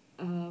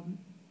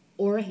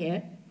 or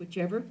ahead,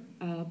 whichever,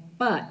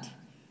 but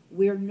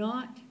we're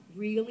not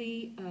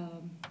really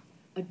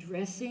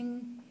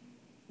addressing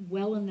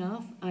well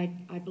enough,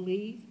 I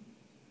believe,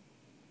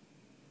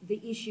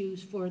 the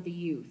issues for the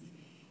youth.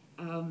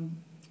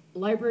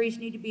 Libraries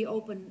need to be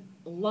open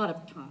a lot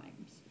of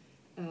times.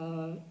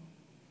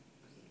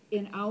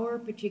 In our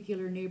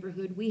particular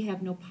neighborhood, we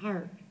have no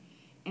park,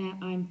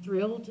 and I'm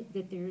thrilled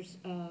that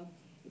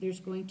there's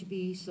going to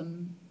be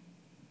some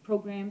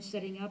programs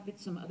setting up at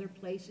some other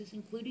places,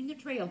 including the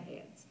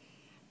trailheads.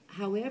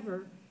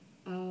 However,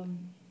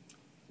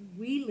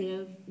 we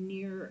live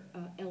near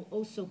El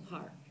Oso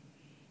Park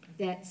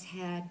that's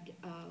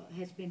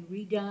has been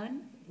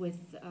redone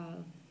with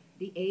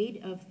the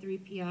aid of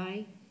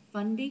 3PI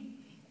funding,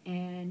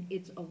 and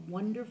it's a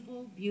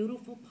wonderful,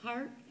 beautiful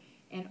park,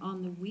 and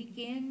on the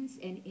weekends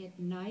and at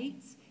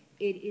nights,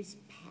 it is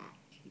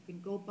packed. You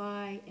can go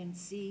by and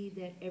see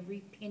that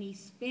every penny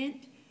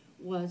spent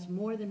was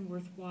more than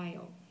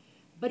worthwhile.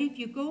 But if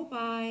you go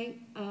by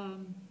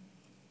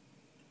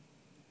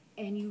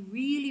and you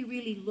really,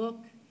 really look,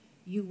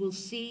 you will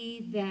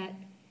see that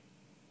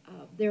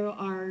there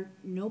are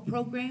no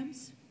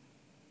programs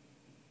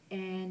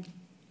and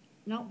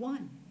not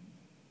one.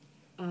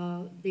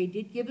 They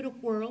did give it a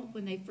whirl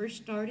when they first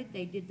started.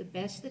 They did the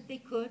best that they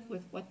could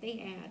with what they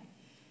had.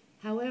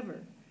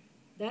 However,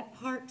 that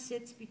park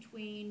sits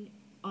between,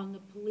 on the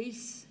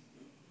police,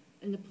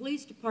 in the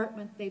police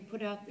department, they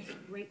put out these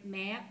great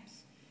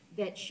maps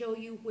that show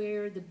you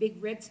where the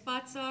big red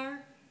spots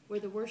are,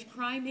 where the worst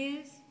crime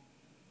is.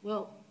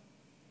 Well,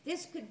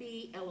 this could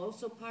be El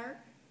Oso Park.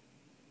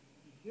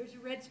 Here's a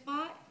red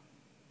spot,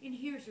 and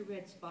here's a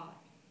red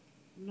spot.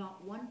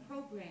 Not one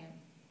program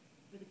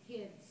for the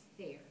kids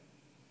there.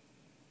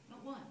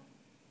 Not one.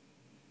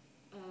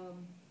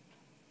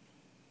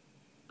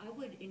 I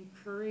would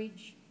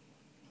encourage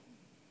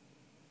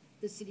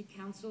the city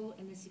council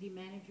and the city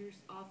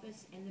manager's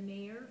office and the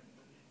mayor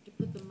to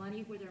put the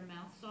money where their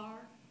mouths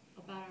are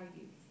about our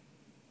youth.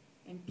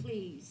 And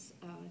please,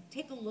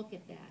 take a look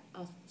at that,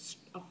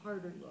 a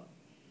harder look.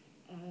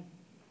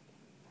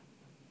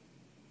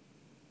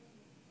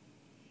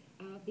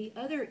 The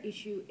other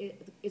issue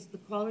is the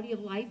quality of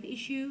life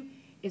issue.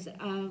 Is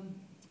that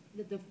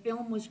the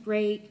film was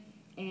great,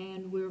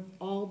 and we're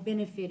all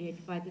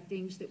benefited by the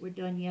things that were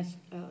done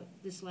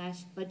this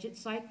last budget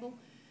cycle.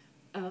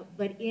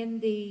 But in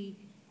the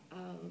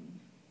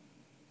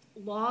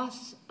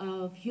loss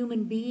of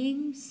human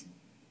beings,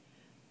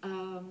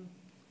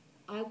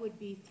 I would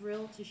be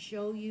thrilled to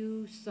show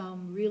you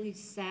some really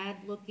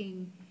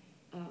sad-looking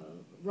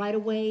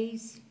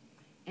right-of-ways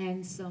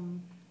and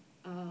some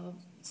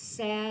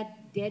sad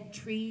dead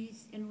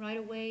trees in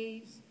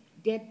right-of-ways,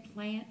 dead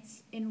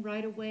plants in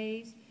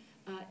right-of-ways,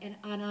 and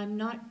I'm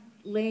not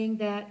laying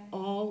that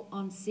all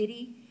on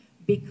city,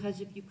 because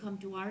if you come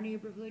to our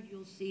neighborhood,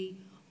 you'll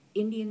see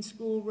Indian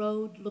School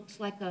Road looks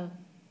like a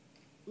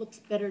looks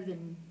better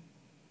than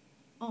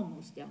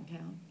almost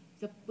downtown,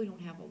 except we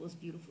don't have all those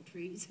beautiful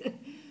trees,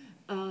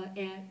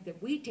 and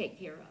that we take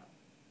care of.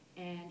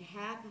 And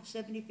half of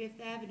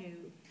 75th Avenue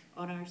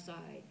on our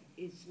side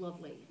is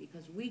lovely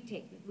because we've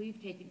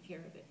taken care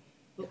of it.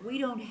 But we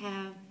don't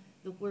have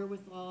the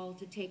wherewithal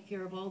to take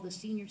care of all the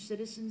senior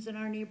citizens in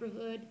our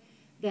neighborhood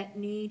that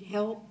need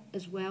help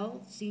as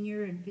well,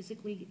 senior and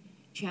physically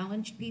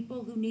challenged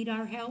people who need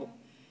our help.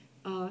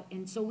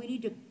 And so we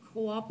need to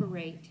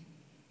cooperate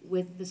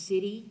with the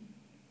city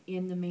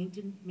in the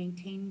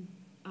maintain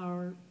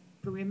our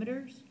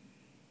perimeters.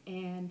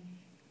 And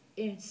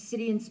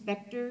city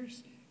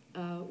inspectors,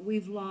 we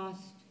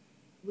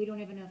don't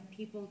have enough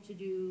people to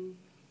do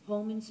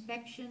home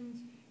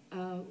inspections.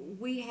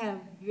 We have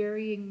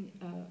varying,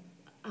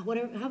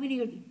 how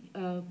many,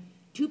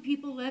 2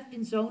 people left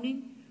in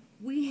zoning?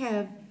 We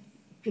have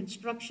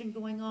construction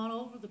going on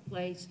all over the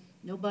place.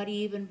 Nobody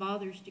even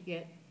bothers to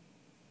get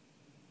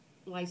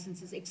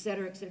licenses, et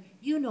cetera, et cetera.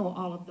 You know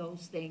all of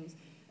those things.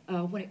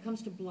 When it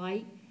comes to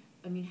blight,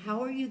 I mean,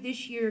 how are you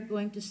this year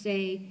going to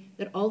say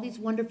that all these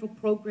wonderful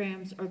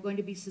programs are going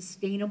to be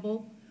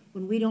sustainable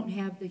when we don't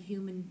have the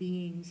human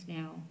beings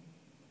now?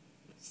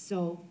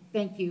 So,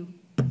 thank you.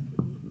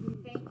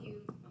 Thank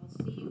you.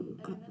 I'll see you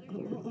at another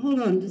year.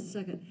 Hold on just a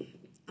second.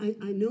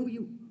 I know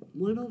you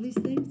want all these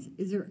things.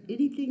 Is there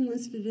anything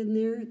listed in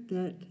there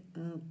that...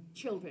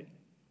 Children.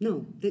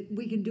 No, that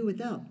we can do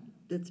without,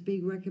 that's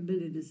being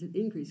recommended as an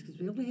increase, because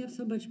we only have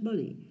so much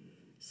money.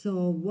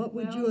 So what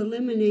would you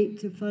eliminate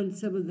to fund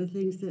some of the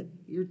things that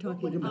you're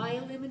talking about? What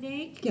would I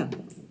eliminate? Yeah.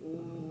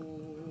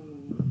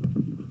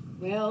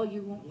 Well,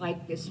 you won't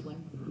like this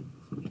one.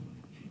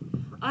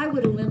 I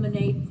would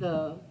eliminate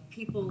the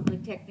people, the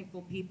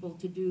technical people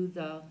to do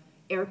the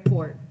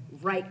airport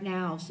right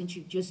now, since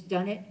you've just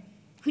done it.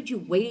 Could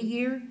you wait a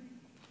year?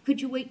 Could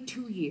you wait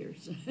 2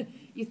 years?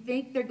 You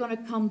think they're gonna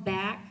come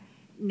back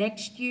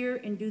next year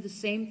and do the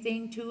same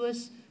thing to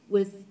us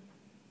with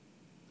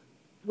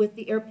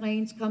the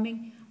airplanes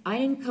coming? I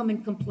didn't come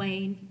and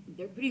complain.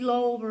 They're pretty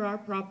low over our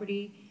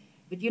property,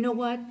 but you know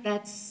what?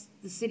 That's,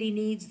 the city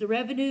needs the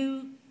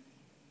revenue.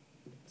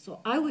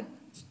 So I would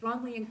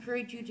strongly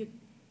encourage you to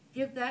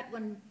give that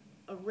one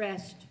a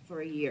rest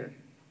for a year.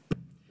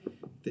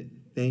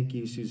 Thank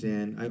you,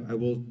 Suzanne. I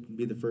will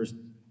be the first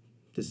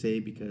to say,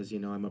 because, you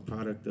know, I'm a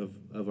product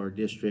of our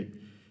district.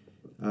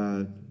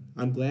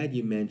 I'm glad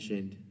you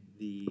mentioned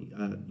the,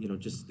 you know,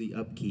 just the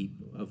upkeep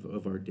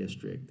of our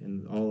district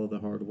and all of the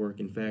hard work.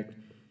 In fact,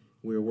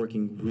 we're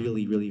working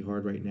really, really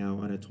hard right now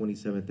on a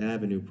 27th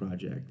Avenue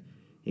project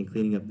and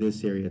cleaning up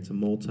this area. It's a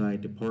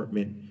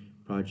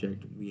multi-department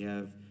project. We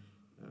have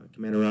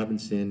Commander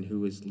Robinson,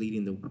 who is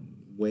leading the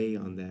way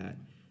on that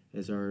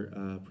as our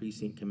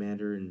precinct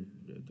commander, and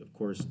of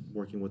course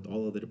working with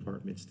all of the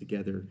departments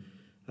together.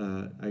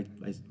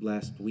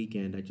 Last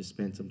weekend I just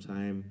spent some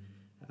time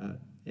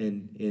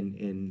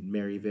in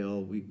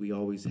Maryville. We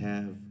always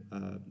have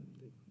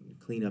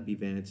cleanup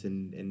events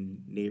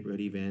and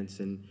neighborhood events,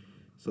 and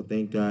so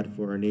thank God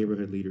for our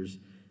neighborhood leaders.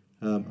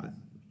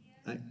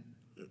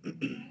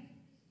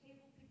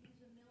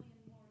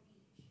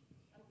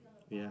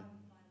 Yeah.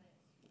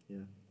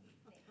 Yeah.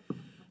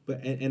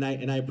 But and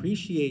I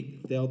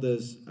appreciate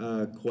Thelda's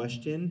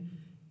question,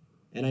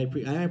 and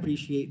I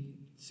appreciate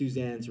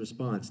Suzanne's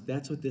response.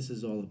 That's what this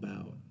is all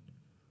about.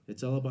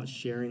 It's all about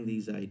sharing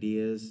these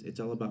ideas. It's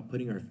all about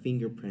putting our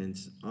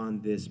fingerprints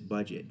on this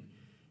budget,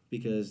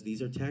 because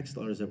these are tax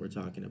dollars that we're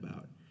talking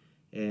about.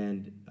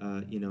 And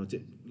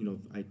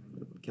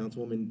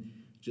Councilwoman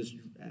just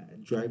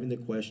driving the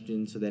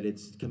question so that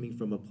it's coming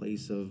from a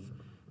place of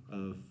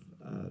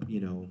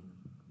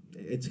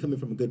it's coming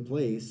from a good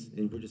place,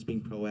 and we're just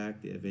being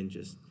proactive and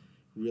just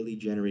really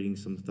generating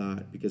some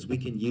thought, because we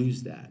can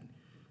use that.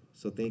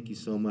 So thank you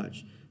so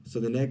much. So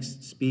the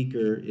next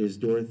speaker is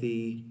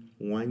Dorothy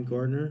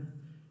Weingartner,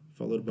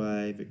 followed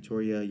by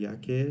Victoria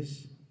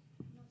Yaquez.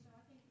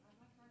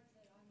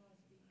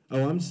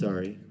 Oh, I'm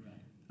sorry.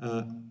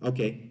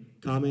 Okay,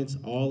 comments,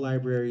 all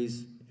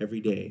libraries, every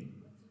day.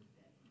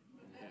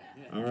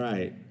 All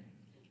right.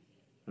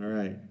 All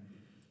right.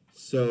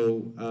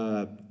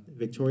 So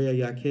Victoria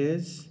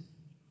Yaquez.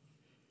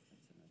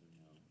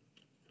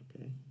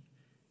 Okay.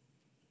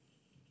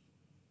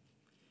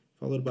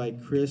 Followed by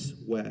Chris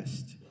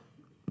West.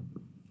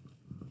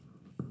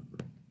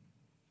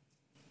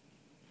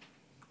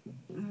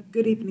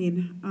 Good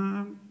evening.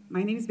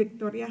 My name is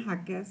Victoria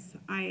Jaques.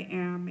 I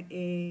am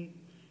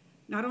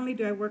not only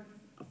do I work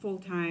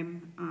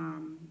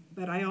full-time,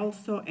 but I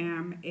also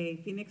am a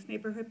Phoenix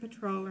neighborhood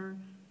patroller,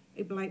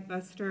 a blight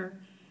buster,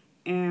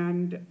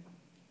 and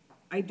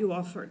I do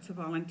all sorts of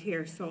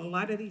volunteers. So a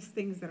lot of these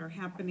things that are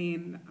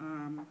happening,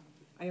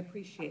 I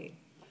appreciate.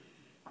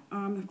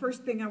 The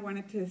first thing I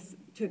wanted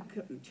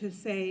to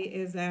say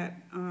is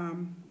that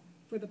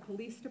for the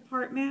police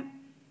department,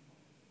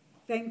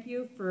 thank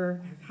you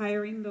for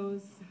hiring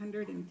those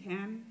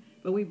 110,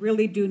 but we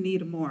really do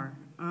need more.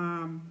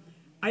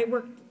 I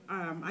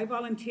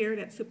volunteered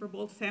at Super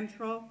Bowl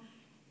Central,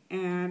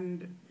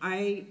 and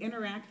I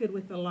interacted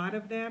with a lot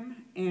of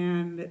them,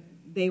 and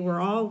they were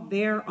all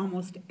there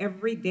almost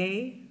every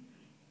day,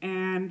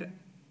 and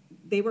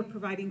they were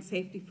providing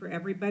safety for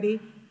everybody,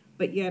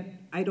 but yet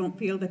I don't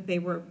feel that they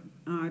were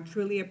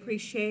truly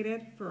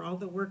appreciated for all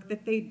the work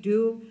that they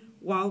do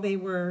while they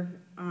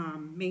were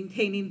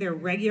maintaining their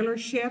regular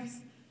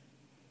shifts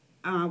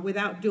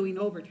without doing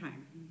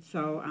overtime.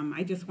 So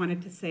I just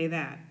wanted to say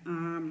that.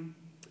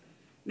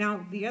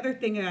 Now, the other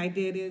thing that I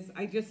did is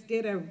I just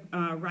did a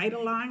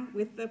ride-along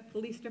with the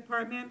police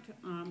department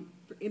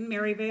in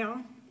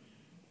Maryvale,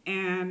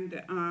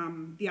 and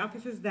the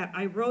officers that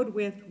I rode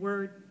with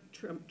were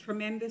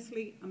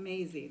tremendously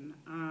amazing.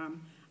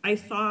 I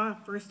saw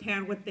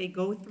firsthand what they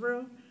go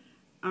through,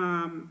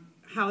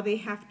 how they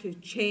have to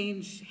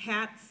change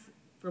hats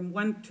from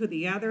one to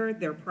the other,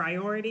 their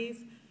priorities,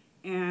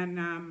 and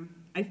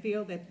I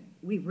feel that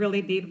we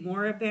really need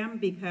more of them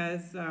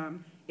because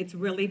it's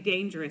really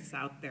dangerous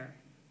out there.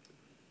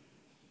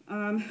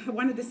 I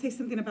wanted to say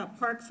something about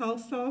parks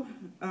also.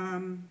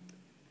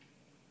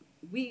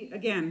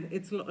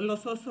 It's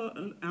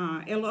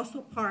El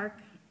Oso Park.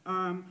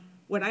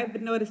 What I've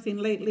been noticing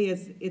lately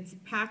is it's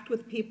packed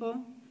with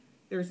people.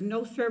 There's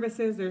no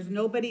services, there's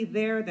nobody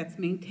there that's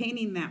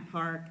maintaining that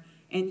park,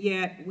 and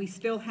yet we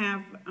still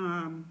have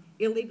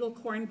illegal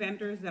corn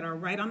vendors that are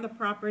right on the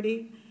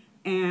property,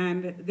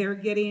 and they're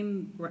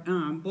getting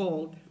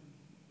bowled.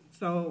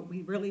 So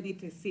we really need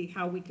to see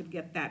how we could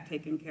get that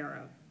taken care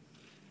of.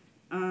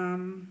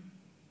 And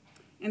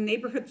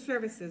neighborhood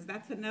services,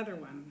 that's another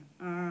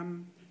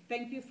one.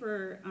 Thank you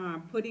for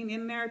putting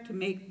in there to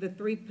make the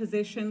 3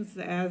 positions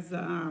as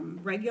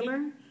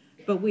regular,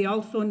 but we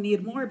also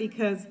need more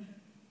because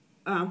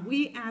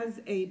we as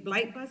a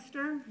blight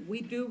buster,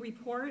 we do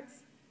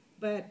reports,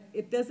 but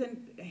it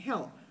doesn't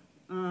help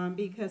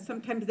because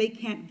sometimes they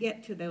can't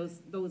get to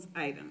those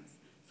items.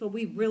 So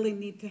we really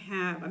need to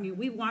have,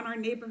 we want our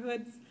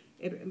neighborhoods,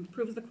 it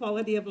improves the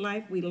quality of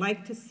life. We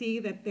like to see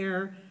that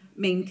they're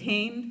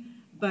maintained,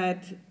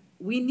 but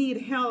we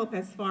need help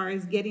as far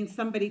as getting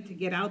somebody to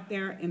get out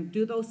there and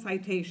do those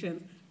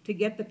citations to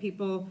get the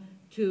people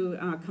to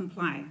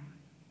comply.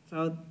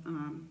 So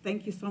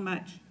thank you so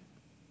much.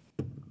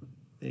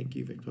 Thank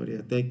you,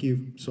 Victoria. Thank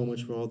you so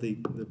much for all the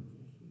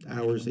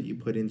hours that you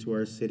put into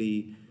our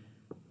city.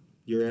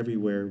 You're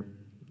everywhere.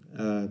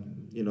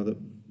 The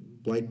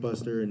Blight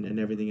Buster and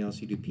everything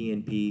else you do,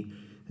 PNP,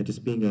 and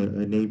just being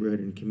a neighborhood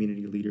and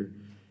community leader.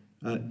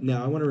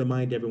 Now, I want to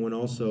remind everyone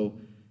also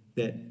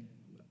that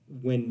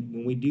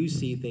when we do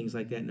see things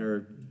like that in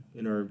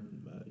our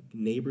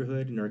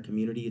neighborhood, in our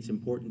community, it's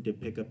important to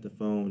pick up the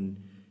phone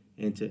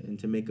and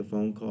to make a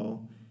phone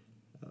call.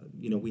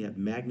 We have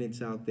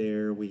magnets out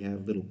there, we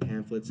have little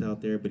pamphlets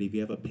out there, but if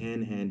you have a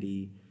pen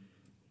handy,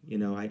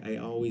 I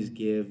always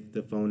give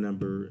the phone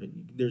number.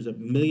 There's a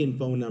million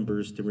phone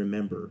numbers to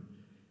remember,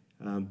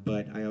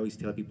 but I always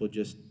tell people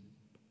just,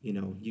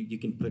 you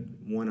can put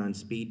one on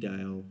speed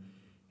dial,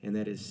 and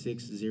that is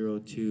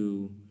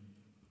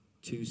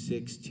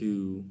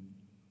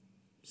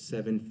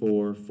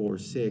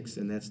 602-262-7446,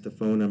 and that's the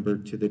phone number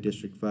to the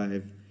District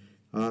 5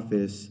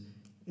 office.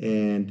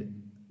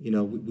 And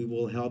we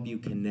will help you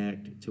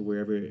connect to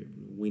wherever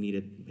we need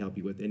to help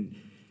you with. And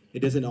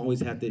it doesn't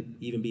always have to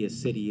even be a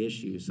city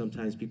issue.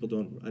 Sometimes people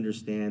don't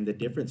understand the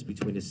difference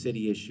between a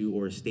city issue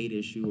or a state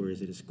issue, or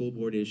is it a school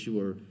board issue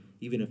or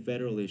even a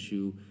federal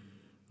issue.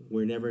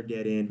 We're never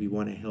dead end. We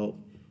want to help,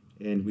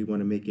 and we want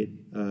to make it,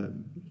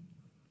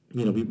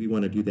 we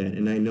want to do that.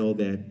 And I know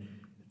that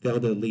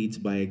Thelda leads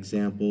by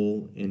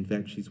example. In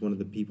fact, she's one of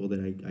the people that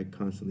I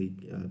constantly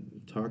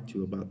talk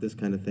to about this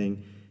kind of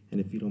thing. And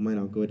if you don't mind,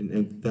 I'll go ahead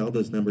and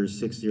Thelda's number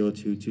is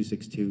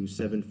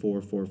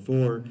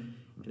 602-262-7444.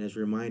 And as a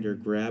reminder,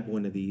 grab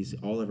one of these.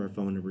 All of our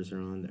phone numbers are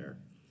on there.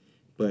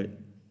 But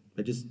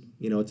I just,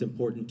 it's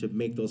important to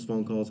make those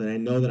phone calls. And I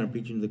know that I'm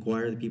preaching to the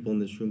choir. The people in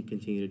this room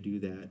continue to do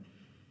that.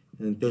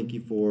 And thank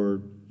you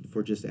for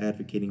just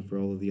advocating for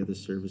all of the other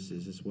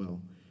services as well.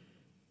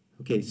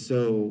 Okay,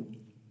 so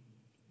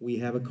we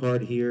have a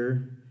card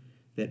here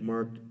that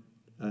marked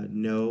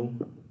no,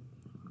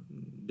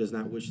 does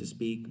not wish to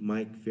speak,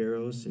 Mike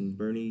Ferros and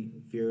Bernie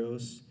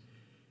Ferros.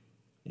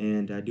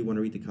 And I do want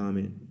to read the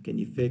comment. Can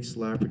you fix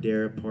La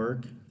Pradera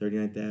Park,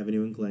 39th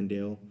Avenue in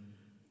Glendale?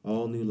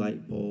 All new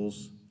light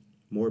poles,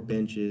 more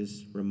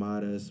benches,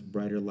 ramadas,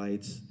 brighter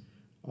lights,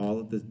 all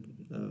at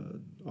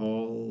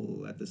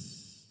the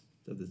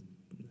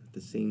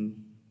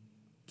same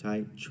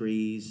type,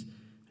 trees,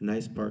 a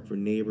nice park for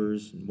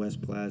neighbors,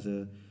 West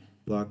Plaza,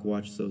 Block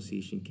Watch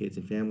Association, kids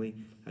and family.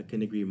 I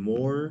couldn't agree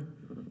more.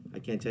 I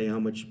can't tell you how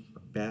much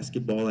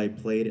basketball I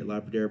played at La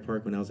Pradera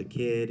Park when I was a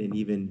kid, and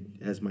even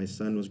as my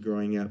son was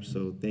growing up.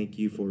 So thank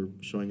you for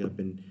showing up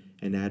and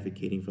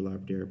advocating for La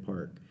Pradera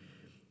Park.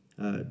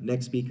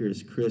 Next speaker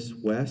is Chris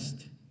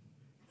West,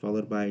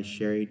 followed by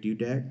Sherry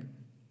Dudek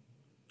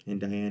and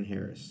Diane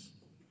Harris.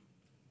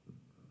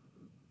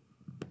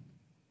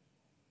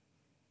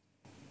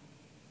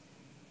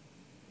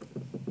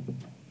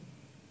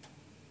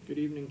 Good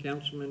evening,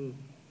 Councilman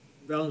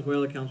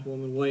Valenzuela,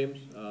 Councilwoman Williams.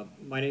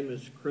 My name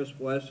is Chris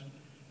West.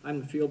 I'm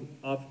the Field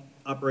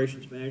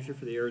Operations Manager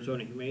for the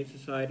Arizona Humane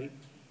Society.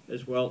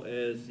 as well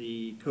as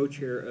the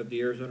co-chair of the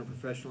Arizona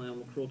Professional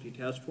Animal Cruelty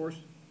Task Force.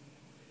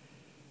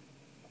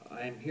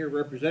 I am here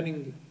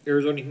representing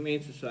Arizona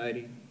Humane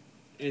Society,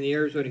 and the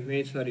Arizona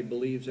Humane Society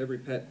believes every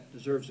pet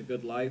deserves a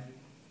good life,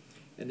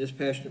 and this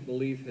passionate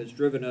belief has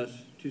driven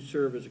us to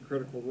serve as a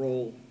critical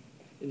role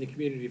in the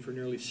community for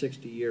nearly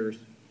 60 years.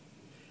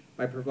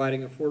 By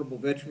providing affordable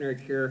veterinary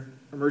care,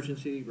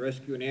 emergency,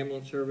 rescue, and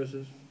ambulance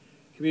services,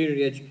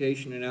 community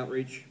education and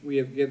outreach, we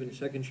have given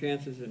second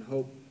chances and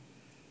hope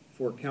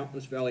for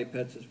countless valley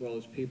pets as well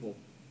as people.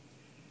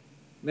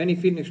 Many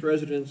Phoenix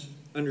residents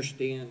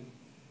understand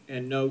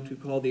and know to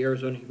call the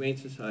Arizona Humane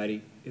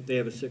Society if they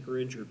have a sick or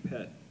injured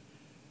pet,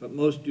 but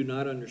most do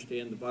not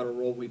understand the vital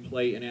role we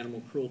play in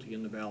animal cruelty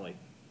in the valley.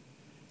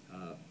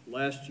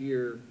 Last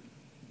year,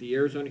 the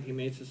Arizona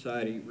Humane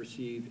Society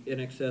received in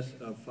excess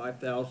of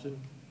 5,000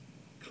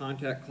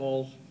 contact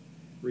calls,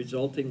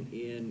 resulting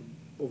in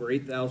over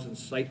 8,000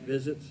 site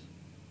visits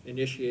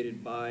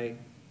initiated by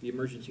the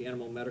emergency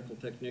animal medical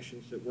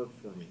technicians that work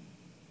for me.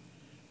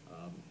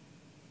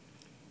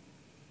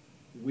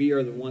 We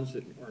are the ones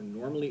that are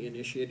normally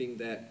initiating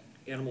that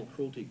animal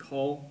cruelty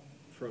call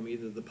from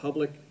either the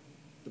public,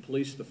 the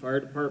police, the fire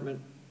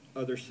department,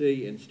 other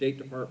city and state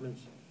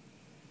departments,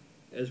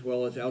 as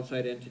well as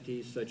outside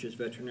entities such as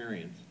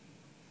veterinarians.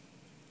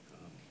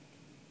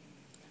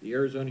 The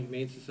Arizona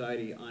Humane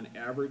Society, on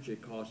average,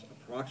 it costs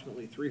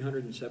approximately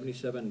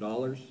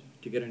 $377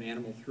 to get an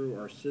animal through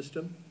our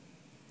system.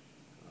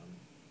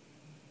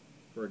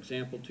 For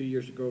example, 2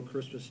 years ago,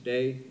 Christmas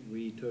Day,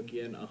 we took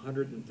in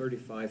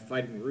 135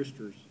 fighting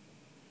roosters,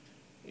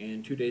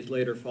 and 2 days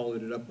later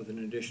followed it up with an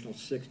additional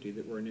 60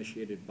 that were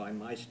initiated by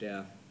my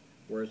staff,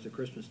 whereas the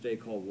Christmas Day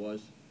call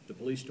was the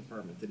police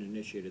department that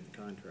initiated the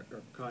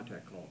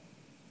contact call.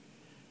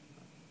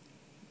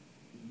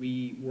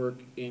 We work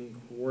in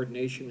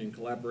coordination and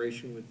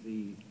collaboration with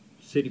the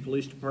city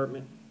police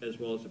department as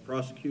well as the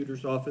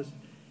prosecutor's office,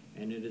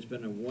 and it has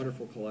been a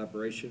wonderful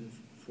collaboration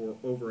for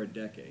over a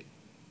decade.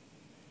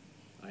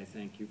 I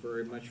thank you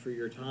very much for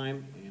your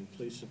time, and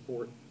please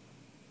support.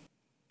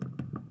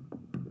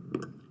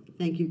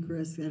 Thank you,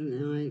 Chris, and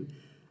I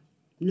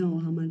know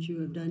how much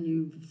you have done.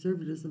 You've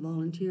served as a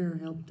volunteer,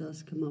 helped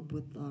us come up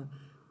with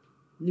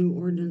new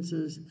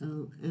ordinances,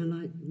 and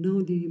I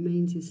know the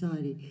Humane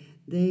Society.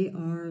 They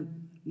are,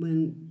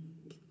 when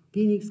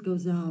Phoenix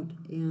goes out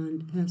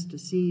and has to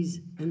seize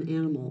an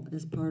animal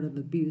as part of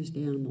abused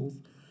animals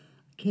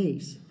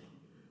case,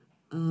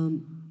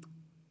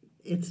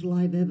 it's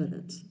live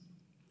evidence.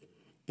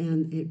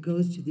 And it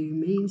goes to the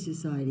Humane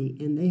Society,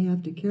 and they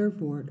have to care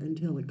for it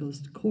until it goes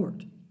to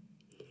court.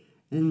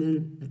 And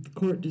then if the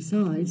court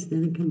decides,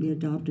 then it can be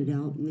adopted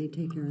out, and they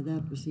take care of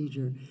that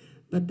procedure.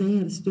 But they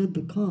have stood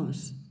the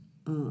cost,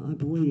 I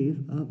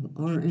believe, of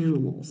our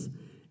animals.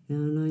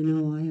 And I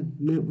know I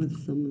have met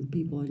with some of the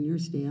people on your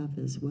staff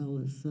as well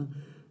as some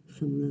of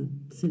the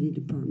city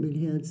department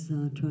heads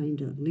trying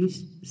to at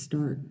least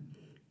start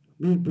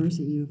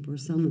reimbursing you for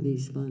some of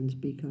these funds,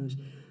 because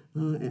I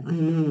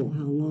know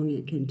how long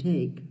it can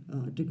take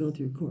to go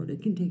through court.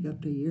 It can take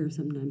up to a year,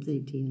 sometimes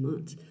 18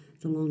 months.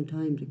 It's a long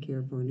time to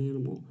care for an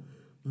animal,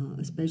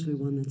 especially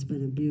one that's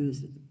been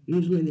abused.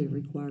 Usually they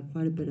require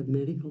quite a bit of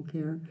medical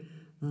care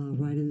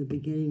right in the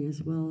beginning,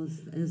 as well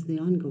as the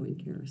ongoing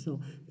care. So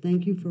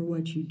thank you for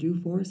what you do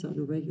for us on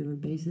a regular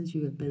basis.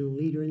 You have been a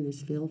leader in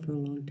this field for a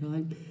long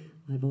time.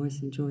 I've always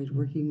enjoyed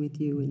working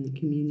with you, and the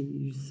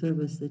community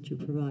service that you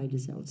provide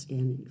is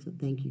outstanding. So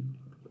thank you.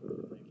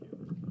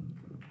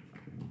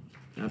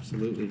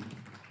 Absolutely.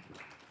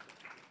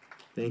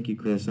 Thank you,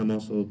 Chris. I'm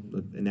also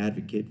an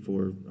advocate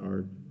for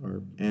our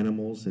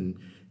animals, and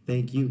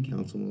thank you,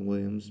 Councilman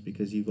Williams,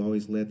 because you've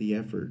always led the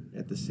effort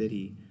at the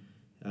city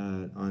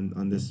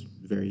on this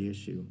very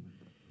issue.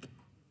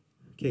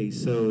 Okay,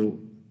 so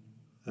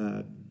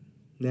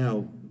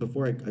now,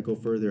 before I go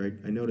further,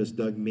 I noticed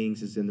Doug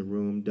Mings is in the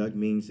room. Doug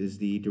Mings is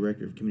the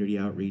Director of Community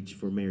Outreach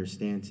for Mayor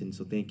Stanton,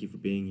 so thank you for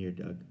being here,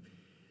 Doug.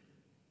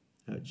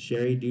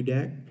 Sherry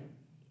Dudak,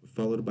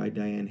 followed by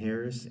Diane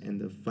Harris,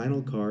 and the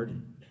final card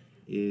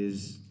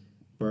is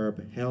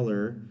Barb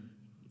Heller.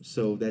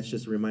 So that's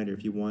just a reminder,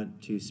 if you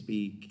want to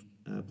speak,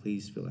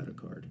 please fill out a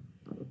card.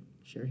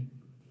 Sherry,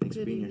 thanks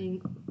for being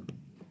here.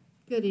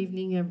 Good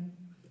evening,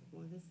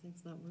 boy, this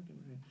thing's not working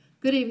right.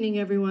 Good evening,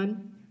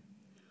 everyone.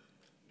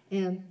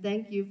 And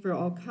thank you for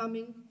all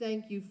coming.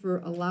 Thank you for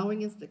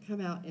allowing us to come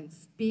out and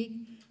speak.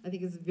 I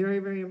think it's very,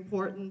 very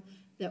important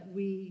that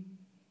we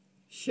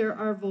share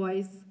our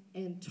voice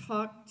and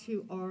talk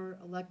to our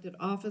elected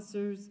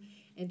officers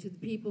and to the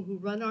people who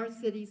run our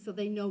city so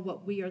they know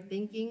what we are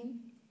thinking.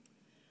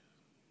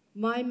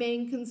 My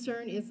main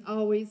concern is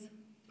always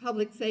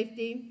public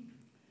safety.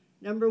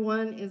 Number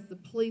one is the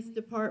police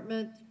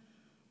department.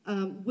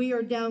 We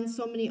are down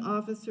so many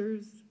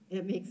officers,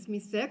 it makes me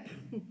sick.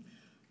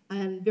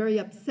 I'm very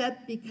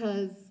upset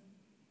because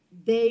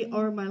they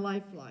are my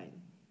lifeline.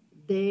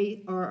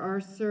 They are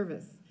our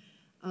service.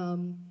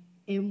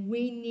 And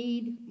we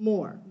need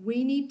more.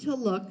 We need to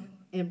look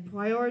and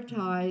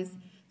prioritize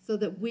so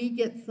that we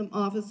get some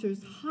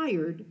officers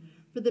hired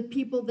for the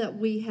people that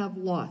we have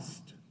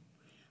lost.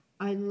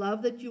 I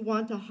love that you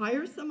want to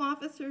hire some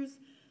officers,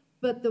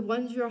 but the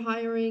ones you're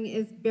hiring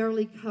is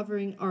barely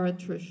covering our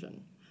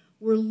attrition.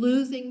 We're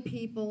losing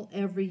people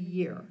every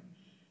year.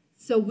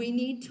 So we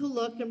need to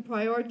look and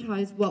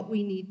prioritize what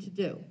we need to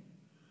do.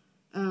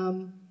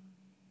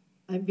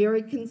 I'm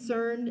very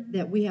concerned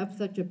that we have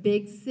such a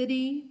big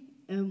city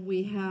and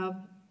we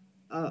have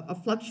a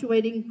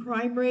fluctuating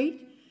crime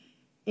rate,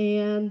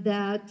 and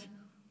that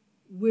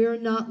we're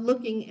not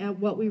looking at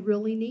what we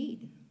really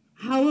need.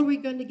 How are we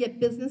going to get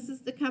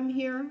businesses to come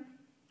here?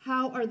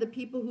 How are the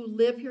people who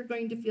live here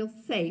going to feel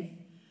safe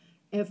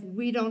if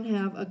we don't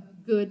have a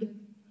good,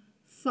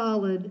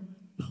 solid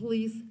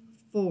police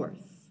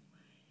force?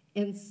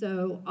 And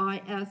so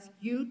I ask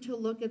you to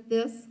look at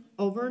this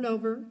over and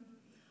over.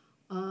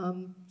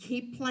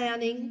 Keep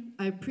planning.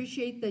 I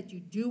appreciate that you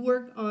do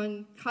work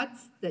on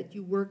cuts, that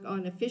you work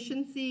on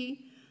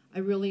efficiency. I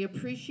really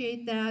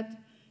appreciate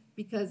that,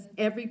 because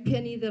every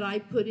penny that I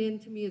put in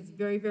to me is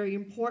very, very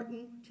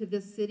important to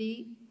this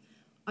city.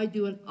 I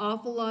do an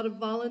awful lot of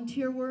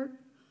volunteer work.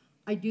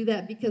 I do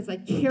that because I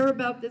care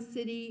about this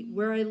city,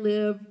 where I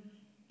live,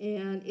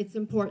 and it's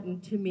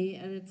important to me,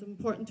 and it's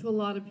important to a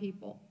lot of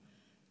people.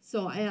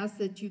 So I ask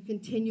that you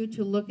continue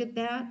to look at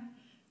that.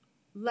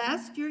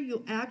 Last year,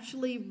 you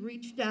actually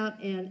reached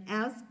out and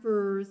asked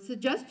for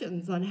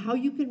suggestions on how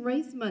you can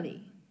raise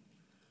money,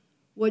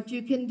 what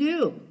you can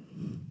do.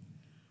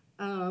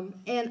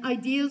 And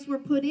ideas were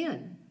put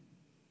in,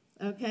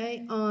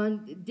 okay,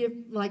 on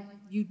like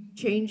you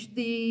changed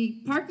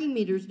the parking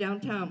meters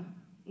downtown,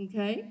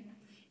 okay?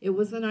 It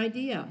was an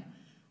idea.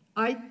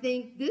 I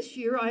think this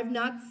year I've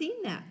not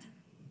seen that.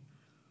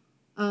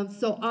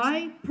 So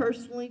I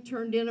personally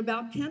turned in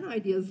about 10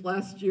 ideas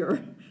last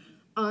year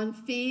on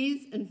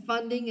fees and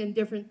funding and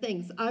different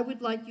things. I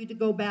would like you to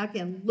go back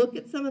and look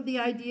at some of the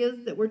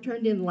ideas that were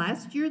turned in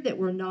last year that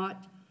were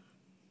not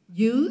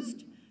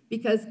used,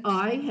 because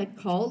I had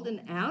called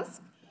and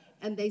asked,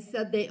 and they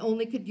said they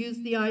only could use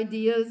the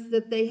ideas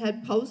that they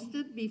had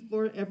posted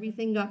before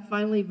everything got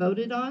finally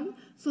voted on.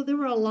 So there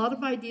were a lot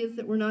of ideas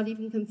that were not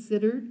even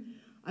considered.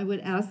 I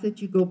would ask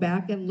that you go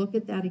back and look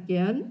at that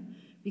again,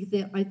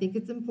 because I think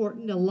it's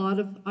important. A lot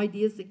of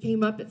ideas that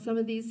came up at some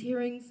of these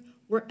hearings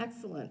were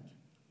excellent.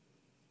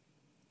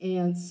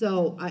 And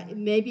so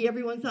maybe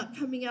everyone's not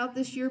coming out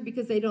this year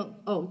because they don't,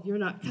 oh, you're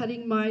not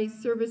cutting my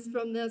service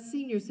from the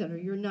senior center,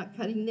 you're not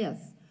cutting this.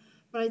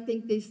 But I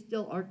think they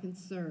still are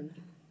concerned.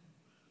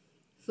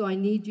 So I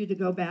need you to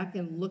go back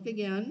and look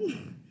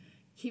again,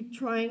 keep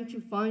trying to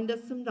find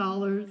us some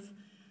dollars,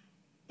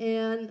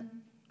 and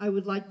I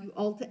would like you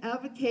all to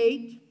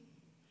advocate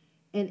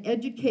and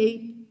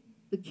educate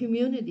the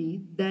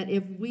community that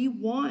if we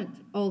want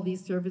all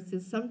these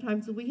services,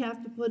 sometimes we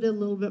have to put a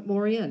little bit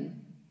more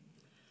in.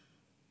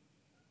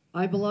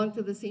 I belong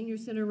to the senior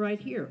center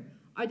right here.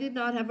 I did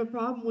not have a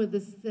problem with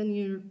the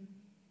senior,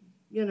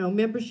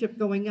 membership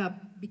going up,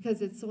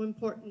 because it's so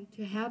important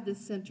to have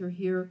this center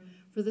here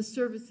for the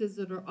services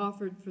that are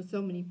offered for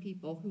so many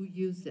people who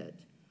use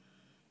it.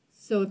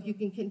 So if you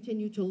can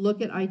continue to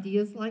look at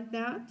ideas like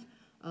that,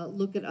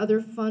 look at other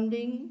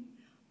funding,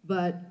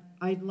 but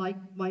I'd like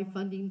my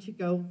funding to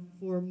go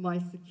for my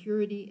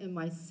security and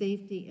my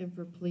safety and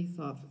for police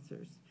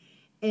officers.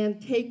 And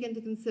take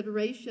into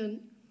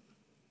consideration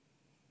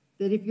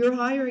that if you're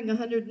hiring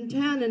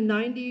 110 and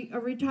 90 are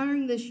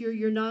retiring this year,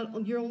 you're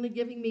only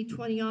giving me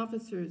 20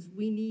 officers.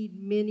 We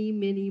need many,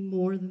 many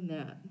more than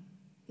that.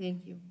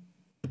 Thank you.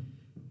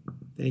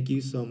 Thank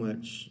you so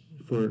much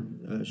for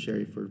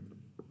Sherry for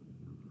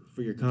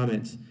your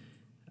comments.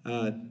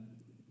 It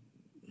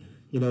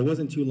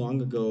wasn't too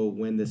long ago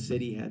when the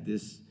city had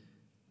this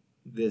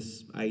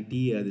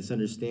idea, this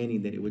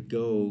understanding that it would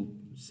go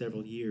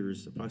several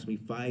years,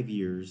 approximately 5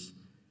 years,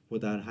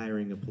 without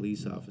hiring a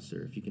police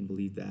officer, if you can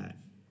believe that.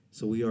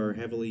 So we are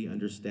heavily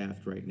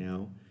understaffed right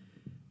now.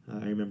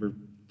 I remember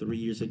 3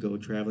 years ago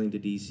traveling to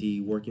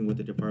DC, working with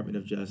the Department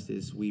of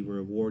Justice. We were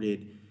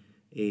awarded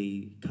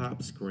a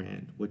COPS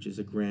grant, which is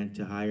a grant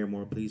to hire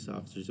more police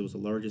officers. It was the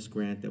largest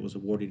grant that was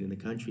awarded in the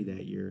country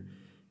that year,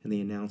 and they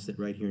announced it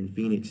right here in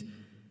Phoenix.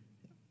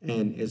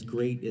 And as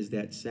great as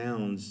that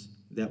sounds,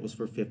 that was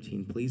for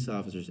 15 police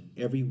officers.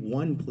 Every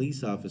one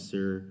police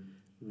officer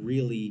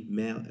really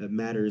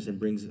matters and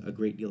brings a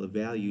great deal of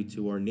value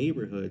to our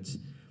neighborhoods.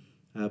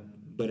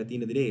 But at the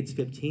end of the day, it's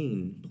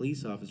 15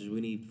 police officers.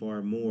 We need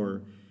far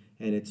more,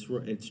 and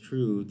it's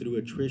true. Through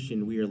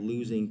attrition, we are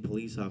losing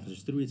police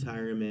officers. Through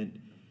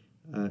retirement,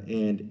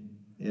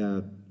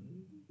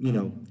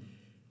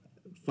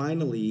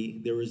 finally,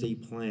 there was a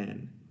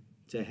plan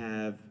to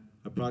have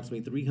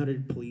approximately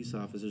 300 police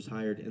officers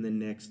hired in the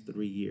next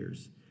 3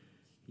 years.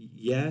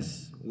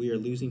 Yes, we are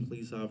losing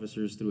police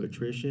officers through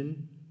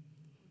attrition,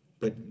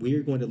 but we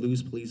are going to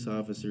lose police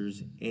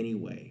officers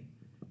anyway.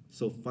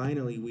 So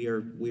finally, we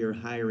are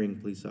hiring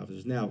police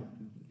officers. Now,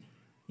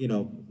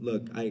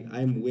 look,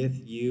 I'm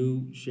with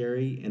you,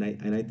 Sherry, and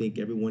I think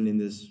everyone in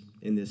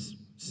this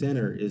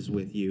center is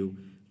with you.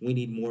 We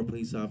need more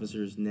police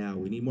officers now.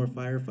 We need more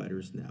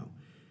firefighters now,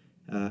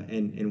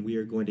 and we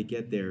are going to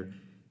get there.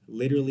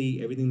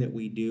 Literally, everything that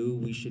we do,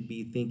 we should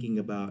be thinking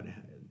about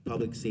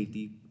public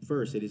safety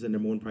first. It is the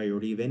number one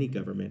priority of any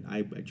government.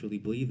 I truly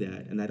believe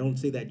that. And I don't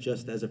say that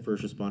just as a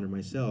first responder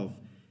myself,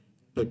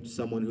 but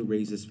someone who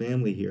raises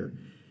family here.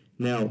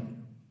 Now,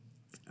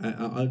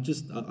 I'll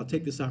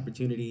take this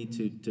opportunity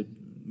to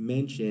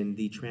mention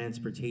the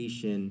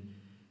transportation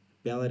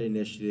ballot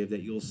initiative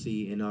that you'll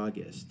see in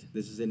August.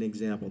 This is an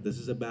example. This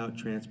is about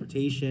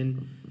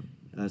transportation,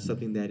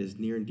 something that is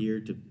near and dear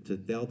to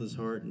Thelda's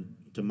heart and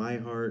to my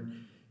heart.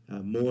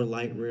 More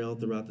light rail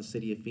throughout the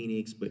city of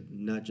Phoenix, but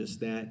not just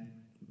that.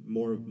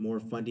 More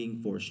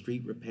funding for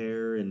street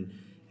repair and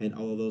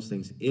all of those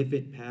things. If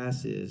it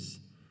passes,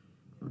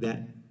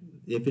 that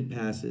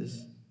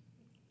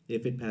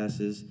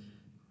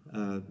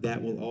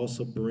will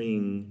also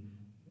bring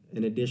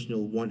an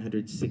additional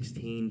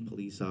 116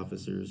 police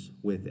officers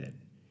with it.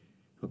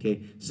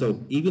 Okay,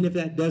 so even if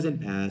that doesn't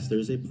pass,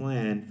 there's a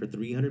plan for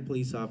 300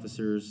 police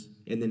officers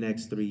in the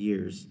next 3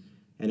 years.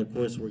 And of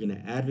course, we're going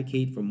to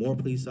advocate for more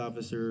police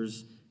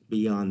officers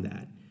beyond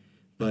that.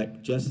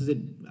 But just as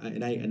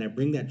I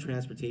bring that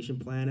transportation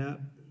plan up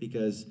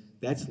because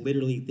that's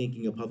literally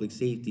thinking of public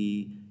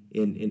safety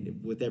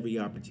with every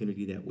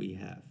opportunity that we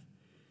have.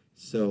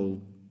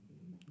 So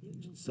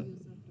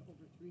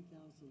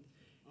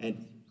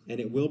and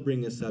it will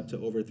bring us up to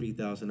over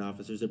 3,000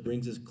 officers. It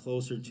brings us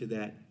closer to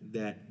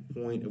that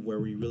point of where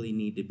we really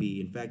need to be.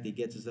 In fact, it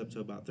gets us up to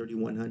about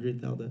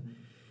 3,100, Thelda.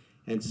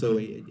 And so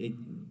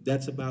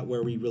that's about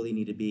where we really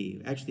need to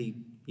be. Actually,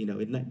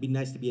 it'd be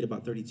nice to be at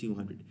about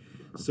 3,200.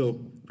 So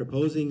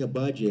proposing a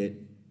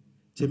budget,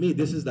 to me,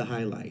 this is the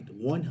highlight.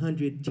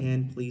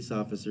 110 police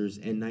officers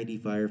and 90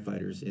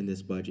 firefighters in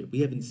this budget.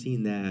 We haven't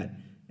seen that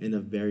in a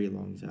very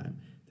long time.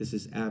 This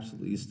is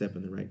absolutely a step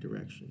in the right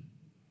direction.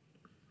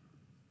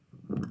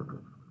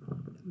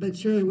 But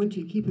Shirley, I want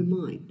you to keep in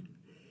mind,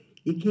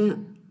 you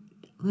can't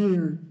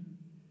hire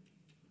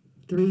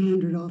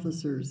 300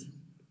 officers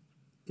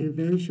in a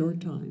very short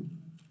time.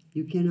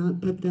 You cannot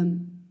put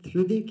them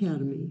through the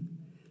academy.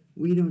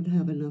 We don't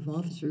have enough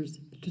officers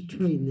to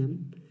train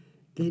them.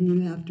 Then you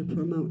have to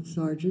promote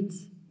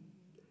sergeants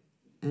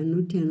and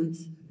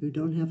lieutenants who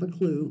don't have a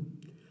clue.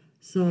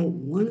 So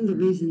one of the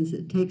reasons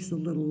it takes a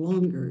little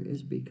longer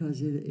is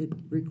because it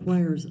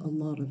requires a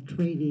lot of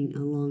training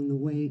along the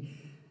way,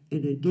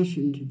 in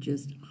addition to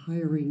just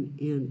hiring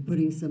and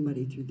putting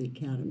somebody through the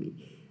academy.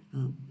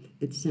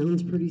 It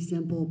sounds pretty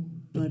simple,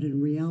 but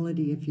in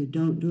reality, if you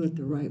don't do it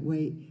the right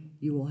way,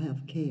 you will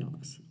have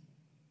chaos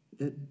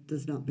that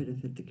does not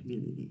benefit the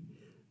community.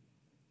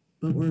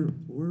 But we're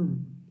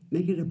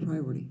making it a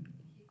priority.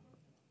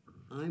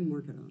 I'm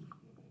working on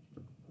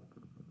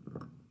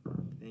it.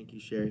 Thank you,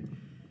 Sherry.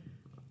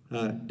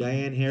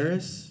 Diane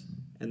Harris,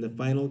 and the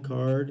final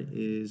card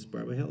is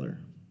Barbara Heller.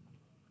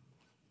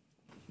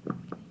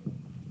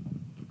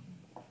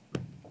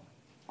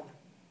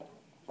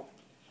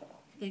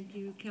 Thank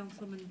you,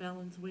 Councilman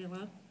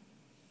Valenzuela.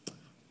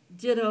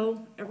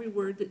 Ditto every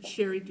word that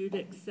Sherry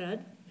Dudek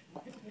said.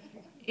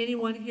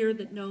 Anyone here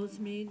that knows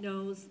me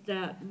knows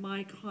that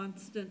my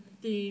constant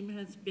theme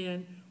has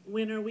been,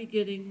 when are we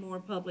getting more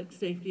public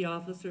safety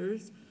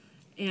officers?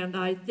 And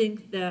I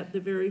think that the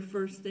very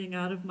first thing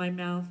out of my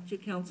mouth to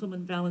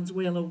Councilman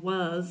Valenzuela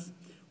was,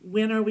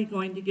 when are we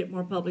going to get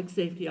more public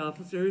safety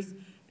officers?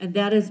 And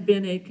that has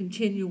been a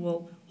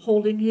continual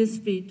holding his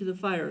feet to the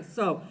fire.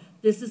 So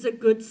this is a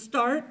good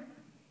start.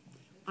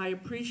 I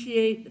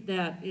appreciate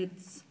that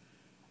it's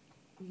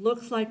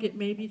looks like it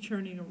may be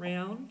turning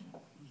around.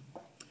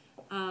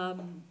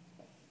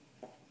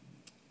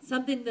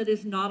 Something that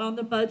is not on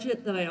the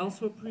budget that I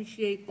also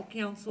appreciate the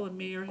council and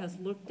mayor has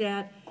looked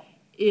at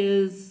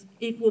is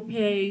equal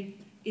pay,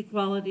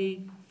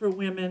 equality for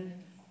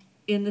women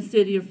in the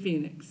city of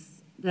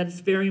Phoenix. That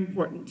is very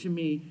important to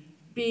me,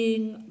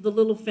 being the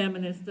little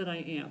feminist that I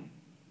am.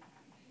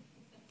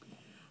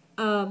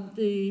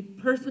 The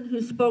person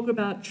who spoke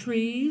about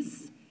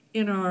trees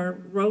in our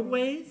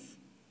roadways,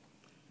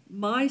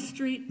 my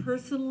street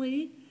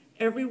personally,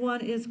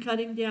 everyone is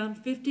cutting down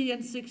 50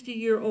 and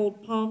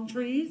 60-year-old palm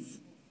trees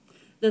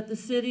that the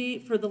city,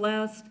 for the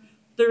last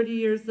 30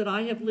 years that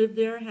I have lived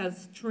there,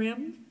 has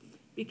trimmed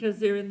because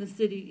they're in the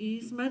city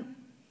easement.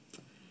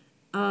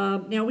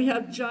 Now we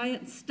have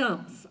giant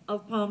stumps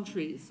of palm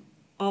trees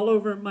all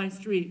over my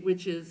street,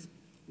 which is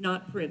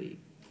not pretty.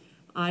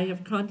 I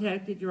have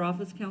contacted your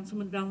office,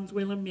 Councilman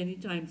Valenzuela, many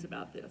times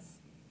about this.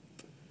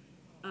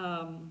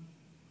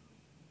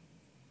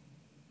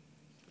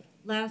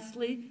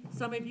 Lastly,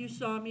 some of you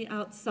saw me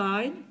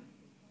outside.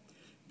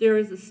 There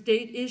is a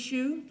state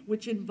issue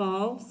which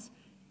involves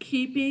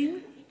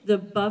keeping the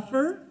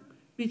buffer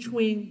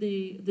between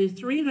the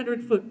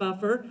 300-foot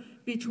buffer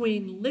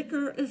between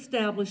liquor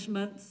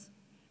establishments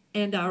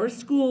and our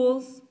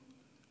schools,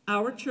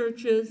 our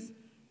churches,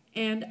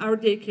 and our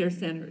daycare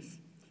centers.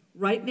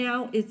 Right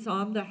now, it's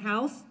on the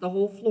House. The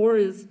whole floor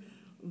is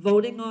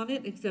voting on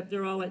it, except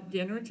they're all at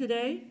dinner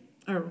today,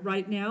 or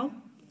right now.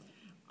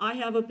 I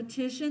have a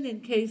petition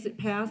in case it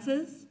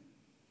passes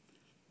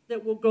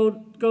that will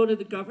go to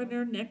the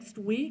governor next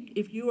week.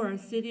 If you are a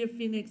City of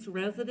Phoenix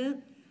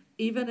resident,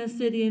 even a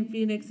City of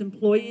Phoenix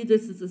employee,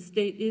 this is a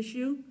state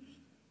issue.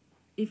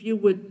 if you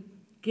would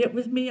get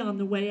with me on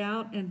the way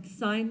out and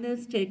sign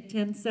this, take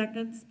 10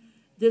 seconds.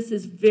 This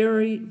is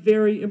very,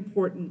 very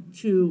important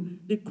to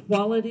the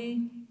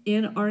quality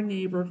in our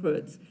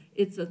neighborhoods.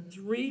 It's a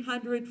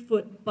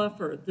 300-foot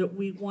buffer that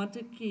we want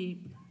to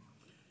keep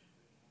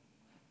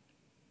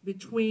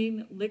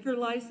between liquor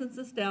license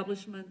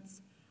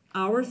establishments,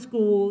 our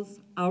schools,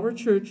 our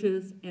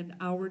churches, and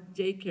our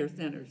daycare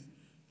centers.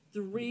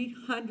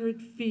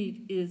 300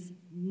 feet is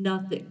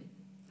nothing.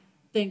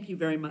 Thank you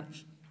very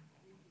much.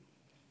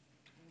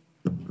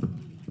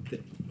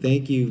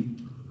 Thank you.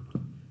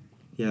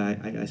 Yeah,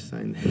 I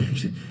signed that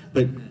actually.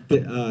 But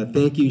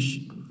thank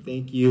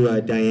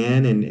you,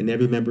 Diane, and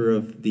every member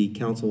of the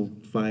Council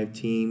 5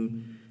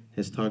 team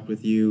has talked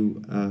with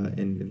you,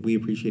 and we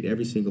appreciate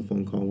every single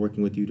phone call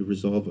working with you to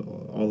resolve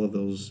all of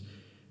those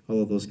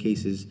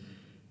cases.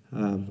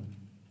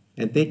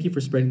 And thank you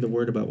for spreading the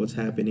word about what's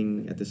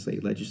happening at the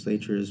state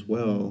legislature as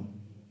well.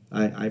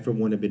 I for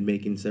one, have been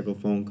making several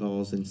phone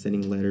calls and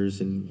sending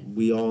letters, and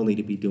we all need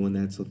to be doing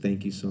that, so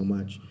thank you so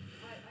much.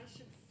 I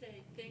should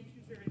say thank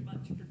you very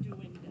much for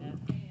doing that,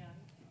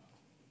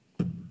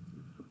 and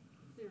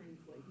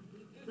seriously.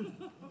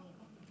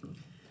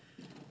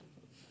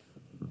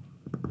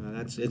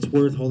 It's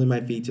worth holding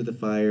my feet to the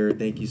fire.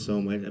 Thank you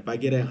so much. If I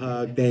get a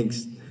hug,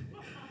 thanks.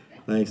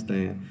 Thanks,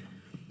 Diane.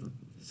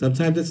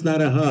 Sometimes it's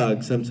not a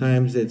hug.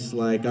 Sometimes it's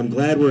like, I'm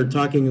glad we're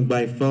talking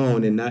by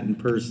phone and not in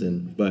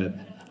person, but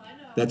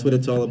that's what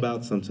it's all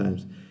about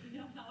sometimes. You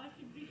know how I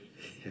can be.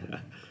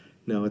 Yeah.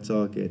 No, it's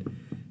all good.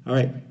 All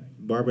right,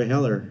 Barbara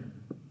Heller. Another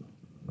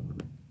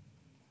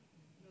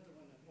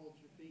one that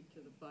holds your feet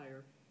to the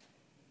fire.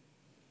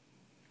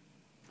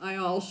 I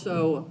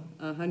also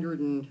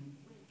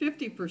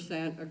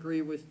 150%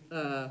 agree with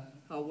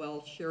how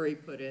well Sherry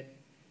put it,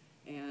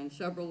 and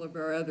several of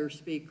our other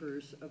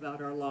speakers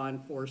about our law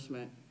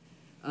enforcement.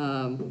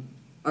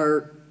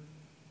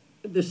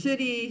 The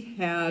city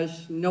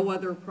has no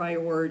other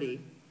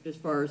priority, as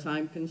far as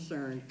I'm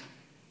concerned,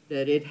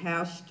 that it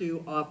has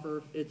to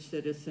offer its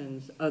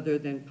citizens other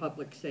than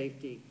public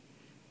safety.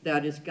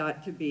 That has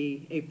got to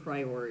be a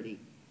priority.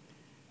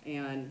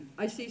 And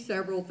I see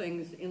several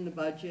things in the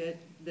budget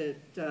that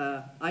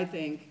I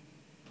think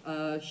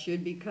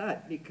should be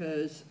cut,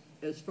 because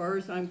as far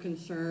as I'm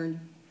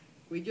concerned,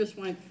 we just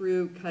went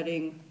through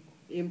cutting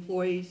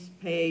employees'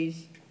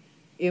 pays,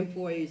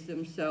 employees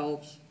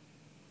themselves,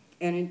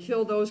 and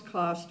until those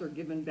costs are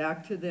given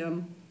back to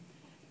them,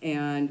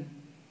 and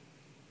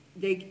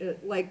they,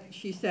 like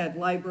she said,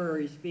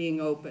 libraries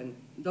being open,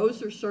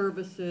 those are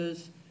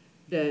services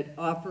that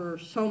offer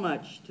so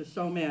much to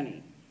so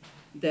many,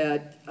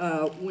 that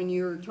when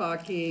you're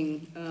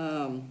talking,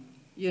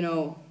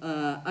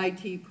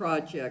 IT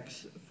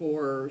projects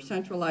for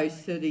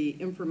centralized city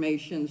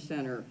information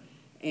center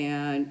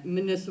and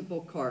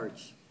municipal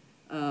cards.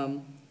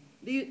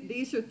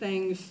 These are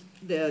things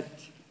that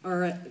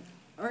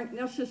aren't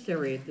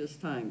necessary at this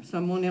time.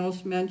 Someone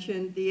else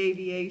mentioned the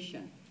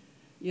aviation.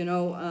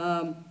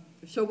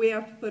 So we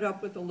have to put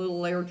up with a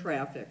little air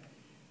traffic.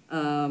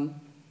 Some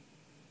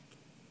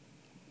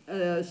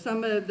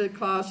of the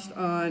costs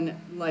on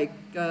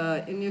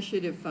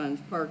initiative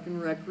funds, park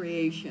and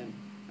recreation,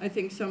 I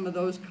think some of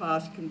those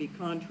costs can be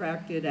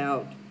contracted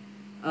out.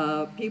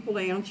 People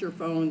answer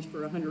phones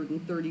for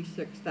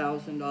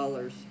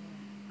 $136,000.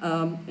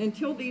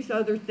 Until these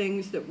other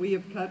things that we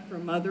have cut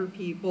from other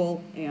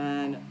people,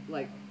 and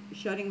like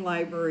shutting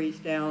libraries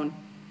down,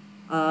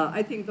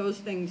 I think those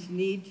things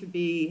need to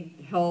be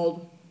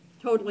held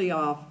totally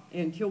off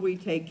until we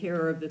take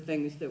care of the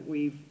things that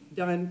we've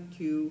done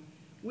to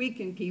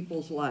weaken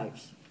people's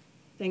lives.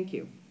 Thank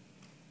you.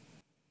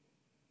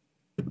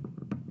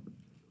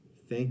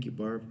 Thank you,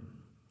 Barb.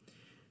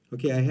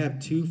 Okay, I have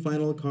two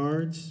final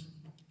cards.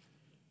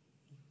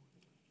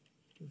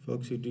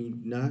 Folks who do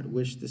not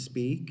wish to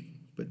speak,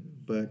 but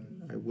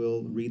I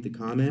will read the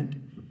comment.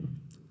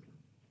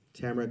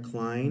 Tamara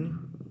Klein,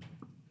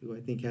 who I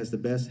think has the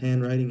best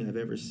handwriting I've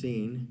ever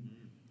seen.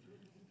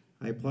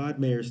 I applaud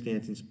Mayor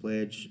Stanton's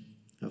pledge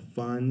of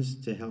funds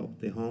to help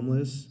the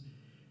homeless,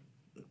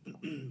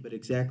 but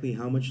exactly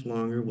how much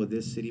longer will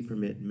this city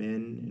permit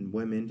men and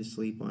women to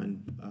sleep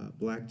on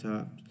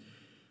blacktops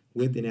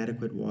with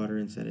inadequate water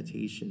and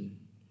sanitation?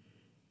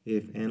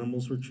 If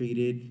animals were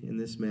treated in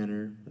this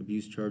manner,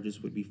 abuse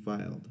charges would be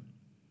filed.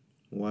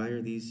 Why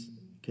are these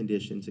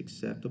conditions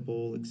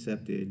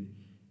accepted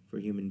for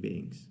human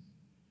beings?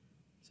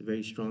 It's a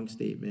very strong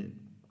statement,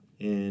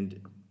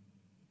 and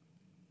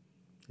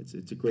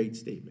it's a great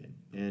statement.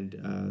 And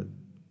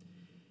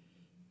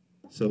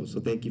so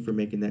thank you for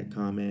making that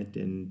comment,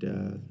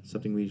 and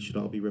something we should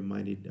all be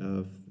reminded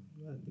of.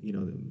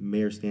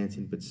 Mayor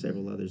Stanton, but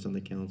several others on the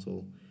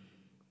council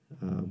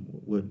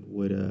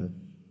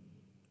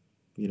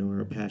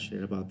are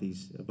passionate about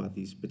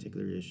these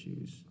particular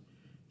issues.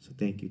 So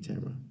thank you,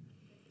 Tamara.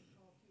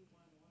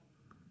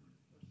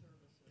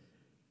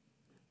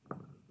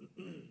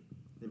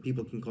 And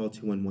people can call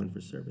 211 for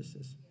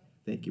services.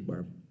 Thank you,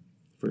 Barb,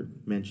 for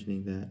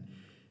mentioning that.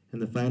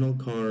 And the final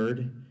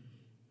card,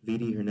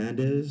 Vidi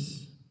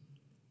Hernandez.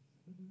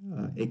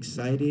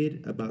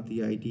 excited about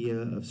the idea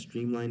of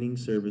streamlining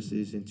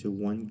services into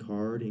one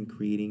card and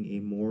creating a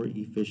more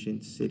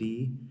efficient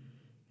city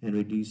and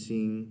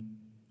reducing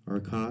our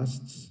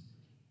costs.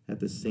 At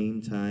the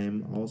same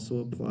time, also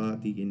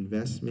applaud the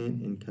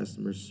investment in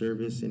customer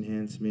service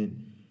enhancement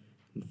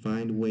and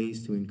find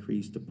ways to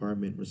increase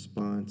department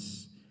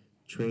response,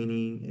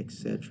 training,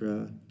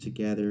 etc., to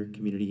gather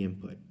community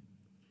input.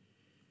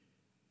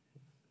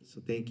 So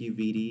thank you,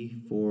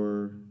 VD,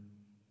 for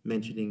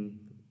mentioning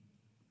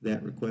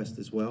that request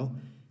as well.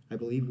 I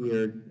believe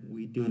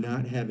we do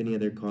not have any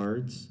other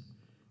cards,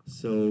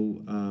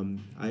 so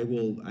I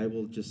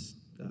will just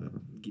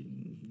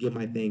give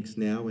my thanks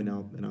now, and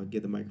I'll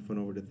give the microphone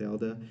over to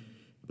Thelda.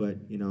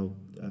 But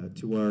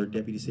to our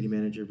Deputy City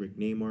Manager Rick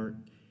Neymark,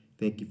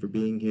 thank you for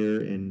being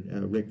here,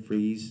 and Rick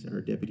Fries,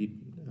 our Deputy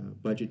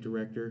Budget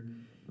Director.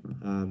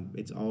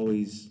 It's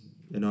always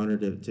an honor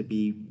to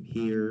be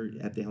here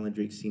at the Helen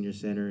Drake Senior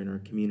Center in our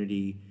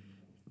community,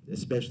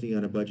 especially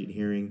on a budget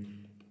hearing.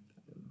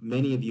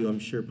 Many of you, I'm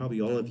sure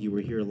probably all of you, were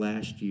here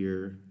last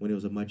year when it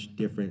was a much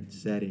different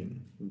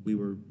setting.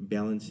 We're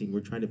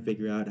trying to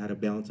figure out how to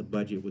balance a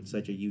budget with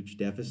such a huge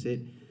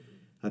deficit,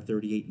 a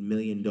 $38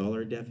 million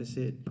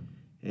deficit,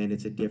 and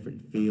it's a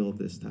different feel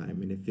this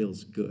time, and it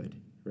feels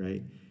good,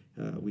 right?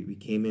 We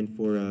came in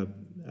for a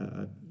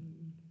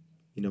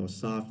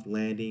soft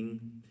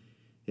landing,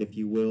 if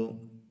you will.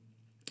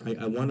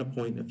 I want to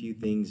point a few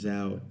things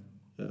out.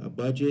 A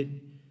budget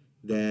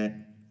that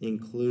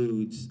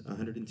includes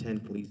 110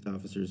 police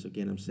officers,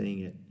 again, I'm saying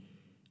it,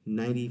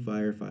 90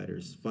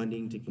 firefighters,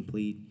 funding to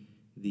complete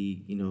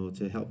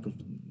to help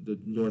the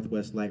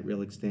Northwest Light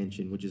Rail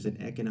extension, which is an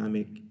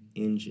economic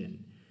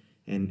engine,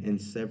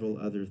 and several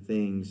other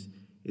things,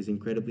 is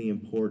incredibly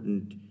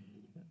important.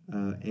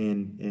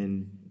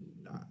 And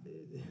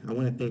I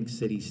want to thank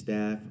city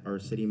staff, our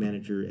city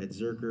manager Ed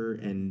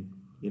Zerker, and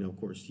of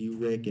course you,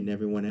 Rick, and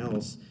everyone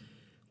else.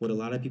 What a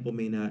lot of people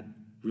may not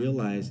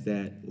realize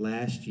that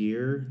last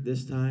year,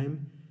 this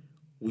time,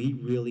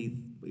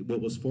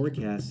 what was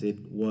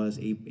forecasted was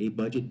a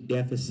budget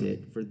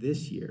deficit for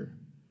this year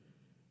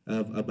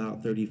of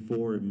about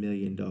 $34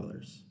 million.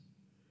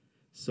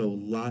 So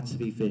lots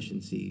of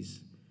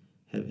efficiencies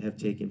have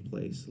taken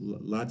place.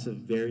 Lots of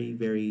very,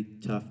 very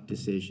tough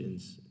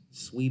decisions.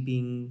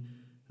 Sweeping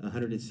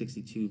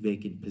 162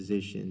 vacant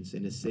positions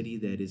in a city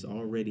that is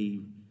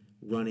already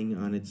running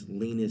on its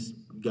leanest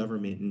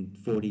government in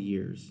 40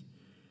 years.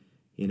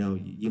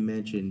 You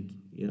mentioned,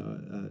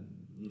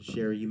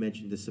 Sherry, you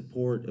mentioned the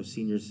support of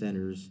senior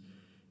centers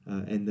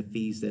and the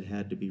fees that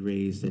had to be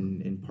raised,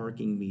 and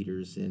parking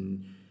meters,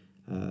 and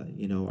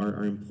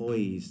our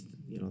employees.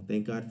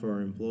 Thank God for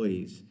our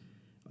employees,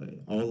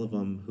 all of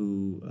them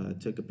who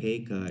took a pay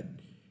cut.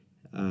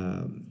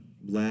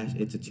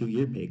 It's a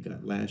 2-year pay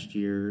cut, last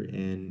year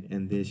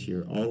and this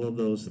year. All of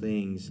those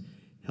things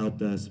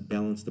helped us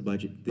balance the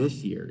budget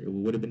this year. It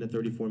would have been a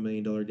 $34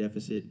 million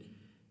deficit,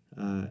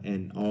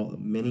 and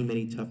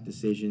many tough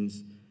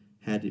decisions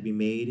had to be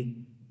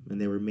made, and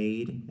they were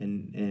made,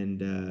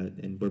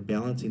 and we're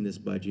balancing this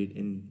budget,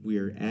 and we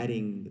are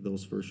adding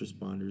those first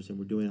responders, and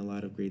we're doing a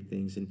lot of great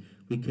things, and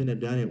we couldn't have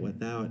done it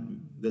without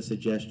the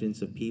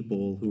suggestions of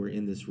people who are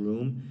in this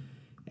room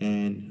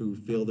and who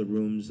fill the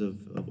rooms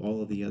of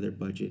all of the other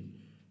budget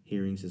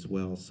hearings as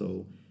well.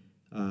 So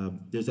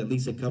there's at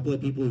least a couple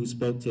of people who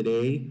spoke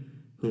today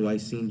who I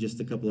seen just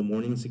a couple of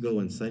mornings ago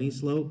in Sunny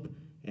Slope,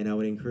 and I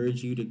would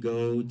encourage you to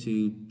go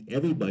to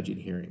every budget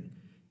hearing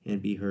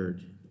and be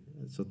heard.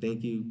 So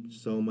thank you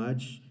so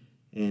much,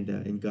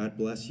 and God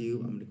bless you.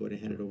 I'm going to go ahead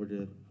and hand it over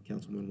to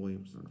Councilman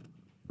Williams.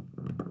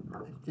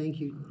 Thank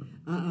you.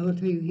 I will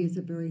tell you, he is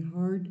a very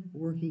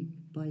hard-working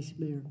vice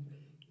mayor.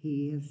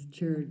 He has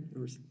chaired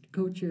or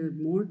co-chaired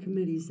more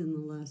committees in the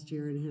last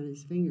year and had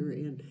his finger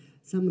in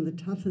some of the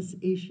toughest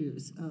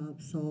issues.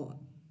 So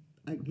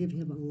I give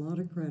him a lot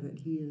of credit.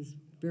 He is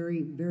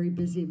very, very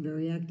busy and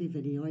very active,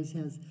 and he always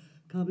has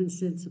common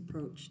sense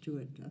approach to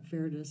it,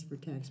 fairness for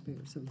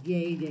taxpayers. So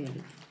yay,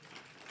 Daddy.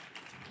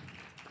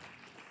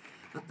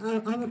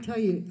 I will tell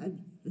you,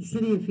 the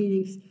city of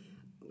Phoenix,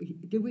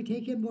 did we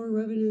take in more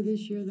revenue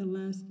this year than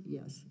last?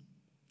 Yes.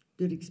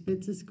 Did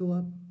expenses go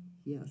up?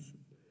 Yes.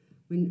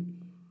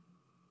 When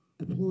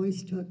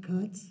employees took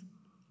cuts,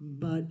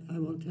 but I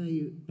will tell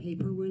you,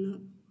 paper went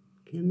up,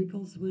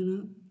 chemicals went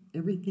up,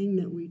 everything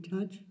that we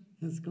touch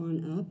has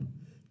gone up,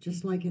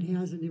 just like it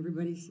has in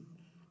everybody's,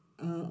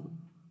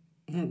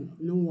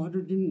 no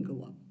water didn't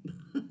go up.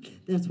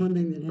 That's one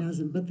thing that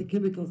hasn't, but the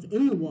chemicals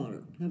in the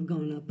water have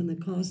gone up, and the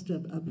cost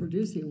of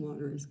producing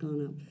water has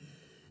gone up.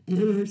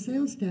 And our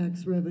sales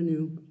tax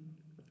revenue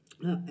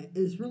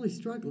is really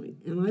struggling,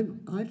 and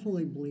I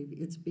fully believe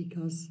it's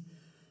because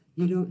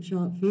you don't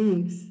shop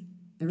Phoenix,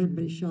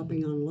 everybody's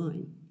shopping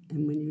online.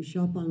 And when you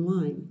shop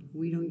online,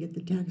 we don't get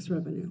the tax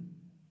revenue.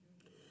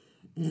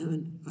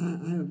 And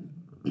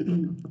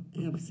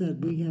I have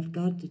said we have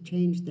got to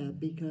change that,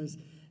 because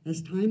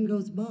as time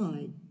goes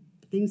by,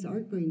 things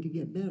aren't going to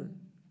get better.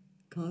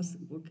 Costs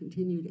will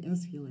continue to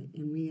escalate,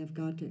 and we have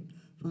got to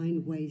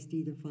find ways to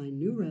either find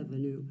new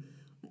revenue.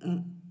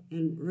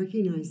 and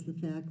recognize the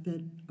fact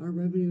that our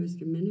revenue is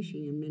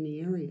diminishing in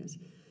many areas.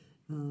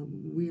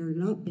 We are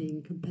not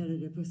being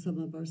competitive with some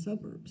of our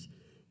suburbs.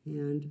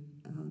 And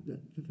the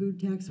food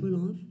tax went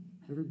off.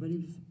 Everybody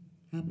was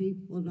happy.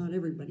 Well, not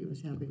everybody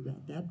was happy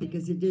about that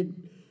because it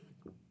did,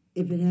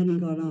 if it hadn't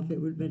gone off,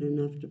 it would have been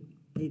enough to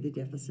pay the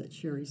deficit.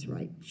 Sherry's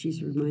right.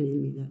 She's reminded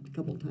me that a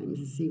couple times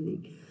this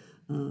evening.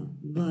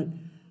 But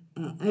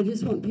I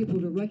just want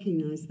people to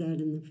recognize that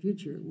in the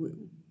future.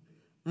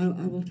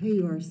 I will tell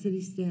you, our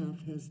city staff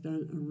has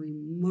done a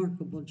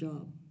remarkable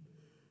job.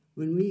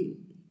 When we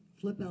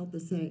flip out the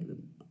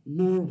saying,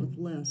 more with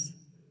less,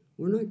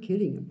 we're not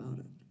kidding about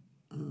it.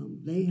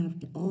 They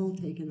have all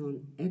taken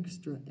on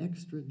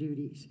extra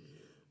duties.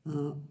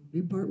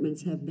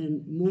 Departments have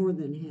been more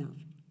than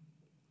half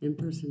in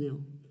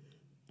personnel.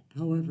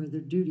 However,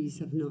 their duties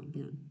have not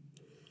been.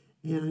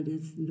 And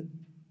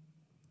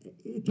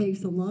it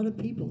takes a lot of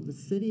people. The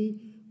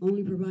city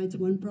only provides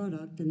one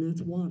product, and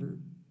that's water.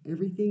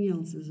 Everything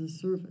else is a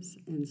service,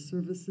 and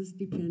services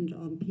depend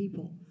on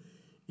people.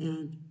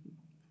 And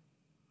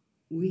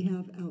we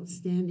have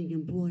outstanding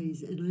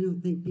employees, and I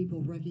don't think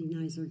people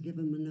recognize or give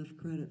them enough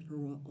credit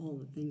for all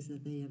the things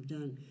that they have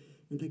done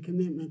and the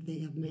commitment they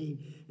have made.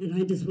 And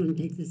I just want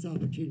to take this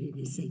opportunity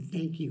to say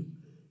thank you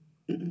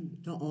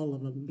to all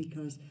of them,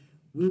 because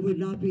we would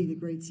not be the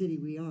great city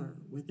we are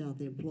without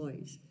the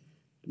employees,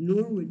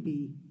 nor would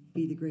we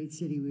be the great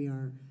city we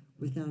are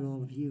without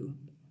all of you.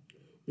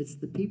 It's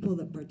the people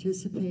that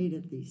participate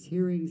at these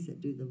hearings, that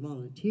do the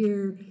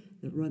volunteer,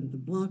 that run the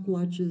block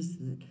watches,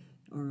 that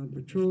are on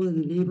patrol in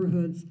the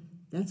neighborhoods.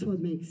 That's what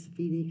makes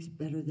Phoenix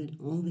better than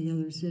all the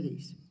other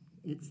cities.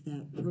 It's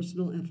that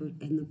personal effort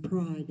and the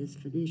pride as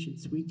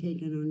Phoenicians we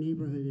take in our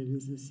neighborhood and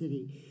as a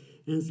city.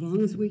 And as long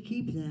as we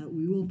keep that,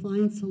 we will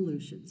find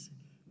solutions.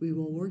 We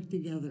will work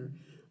together.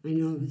 I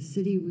know the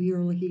city, we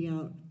are looking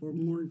out for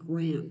more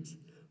grants,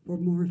 for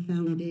more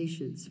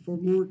foundations, for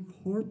more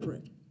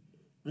corporate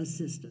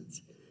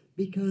assistance,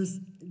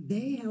 because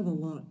they have a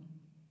lot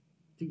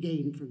to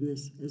gain from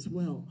this as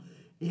well.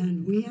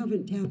 And we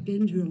haven't tapped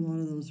into a lot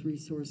of those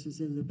resources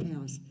in the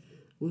past.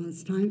 Well,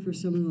 it's time for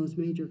some of those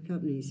major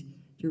companies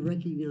to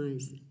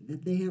recognize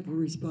that they have a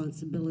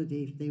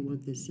responsibility if they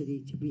want this city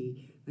to be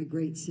a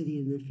great city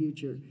in the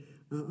future,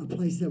 a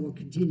place that will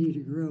continue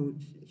to grow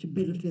to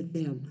benefit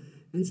them.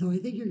 And so I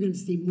think you're going to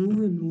see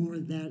more and more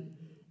of that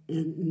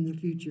in the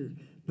future.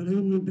 But I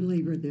don't want to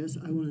belabor this.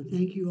 I want to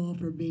thank you all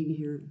for being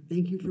here.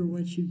 Thank you for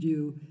what you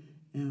do.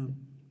 And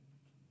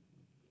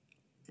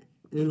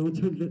I'll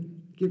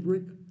give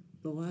Rick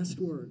the last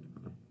word,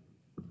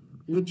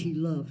 which he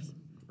loves.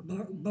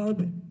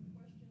 Barb.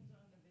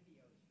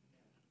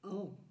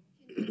 Oh.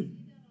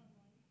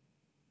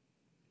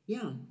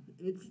 Yeah,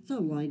 it's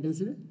online,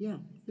 doesn't it? Yeah,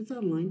 it's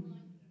online.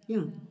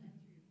 Yeah.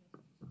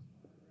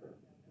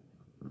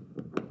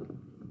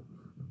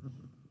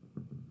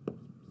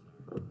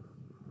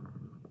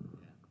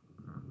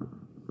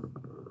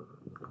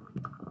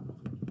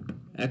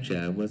 Actually,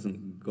 I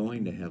wasn't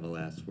going to have a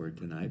last word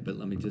tonight, but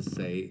let me just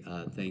say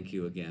thank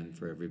you again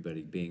for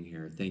everybody being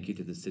here. Thank you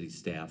to the city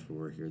staff who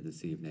were here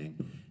this evening.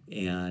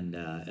 And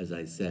as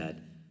I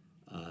said,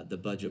 the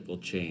budget will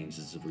change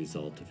as a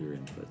result of your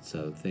input.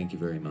 So thank you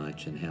very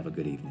much and have a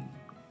good evening.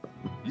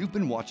 You've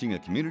been watching a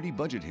community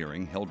budget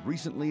hearing held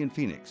recently in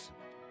Phoenix.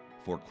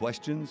 For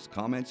questions,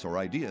 comments, or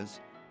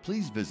ideas,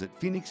 please visit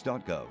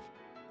phoenix.gov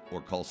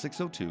or call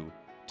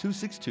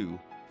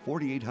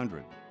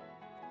 602-262-4800.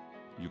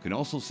 You can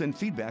also send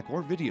feedback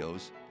or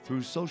videos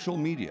through social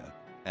media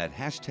at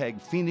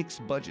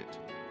 #PhoenixBudget.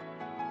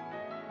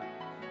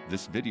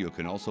 This video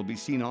can also be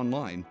seen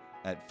online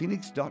at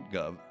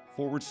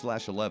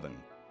phoenix.gov/11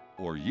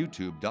 or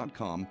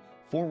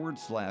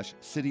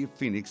youtube.com/City of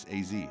Phoenix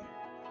AZ.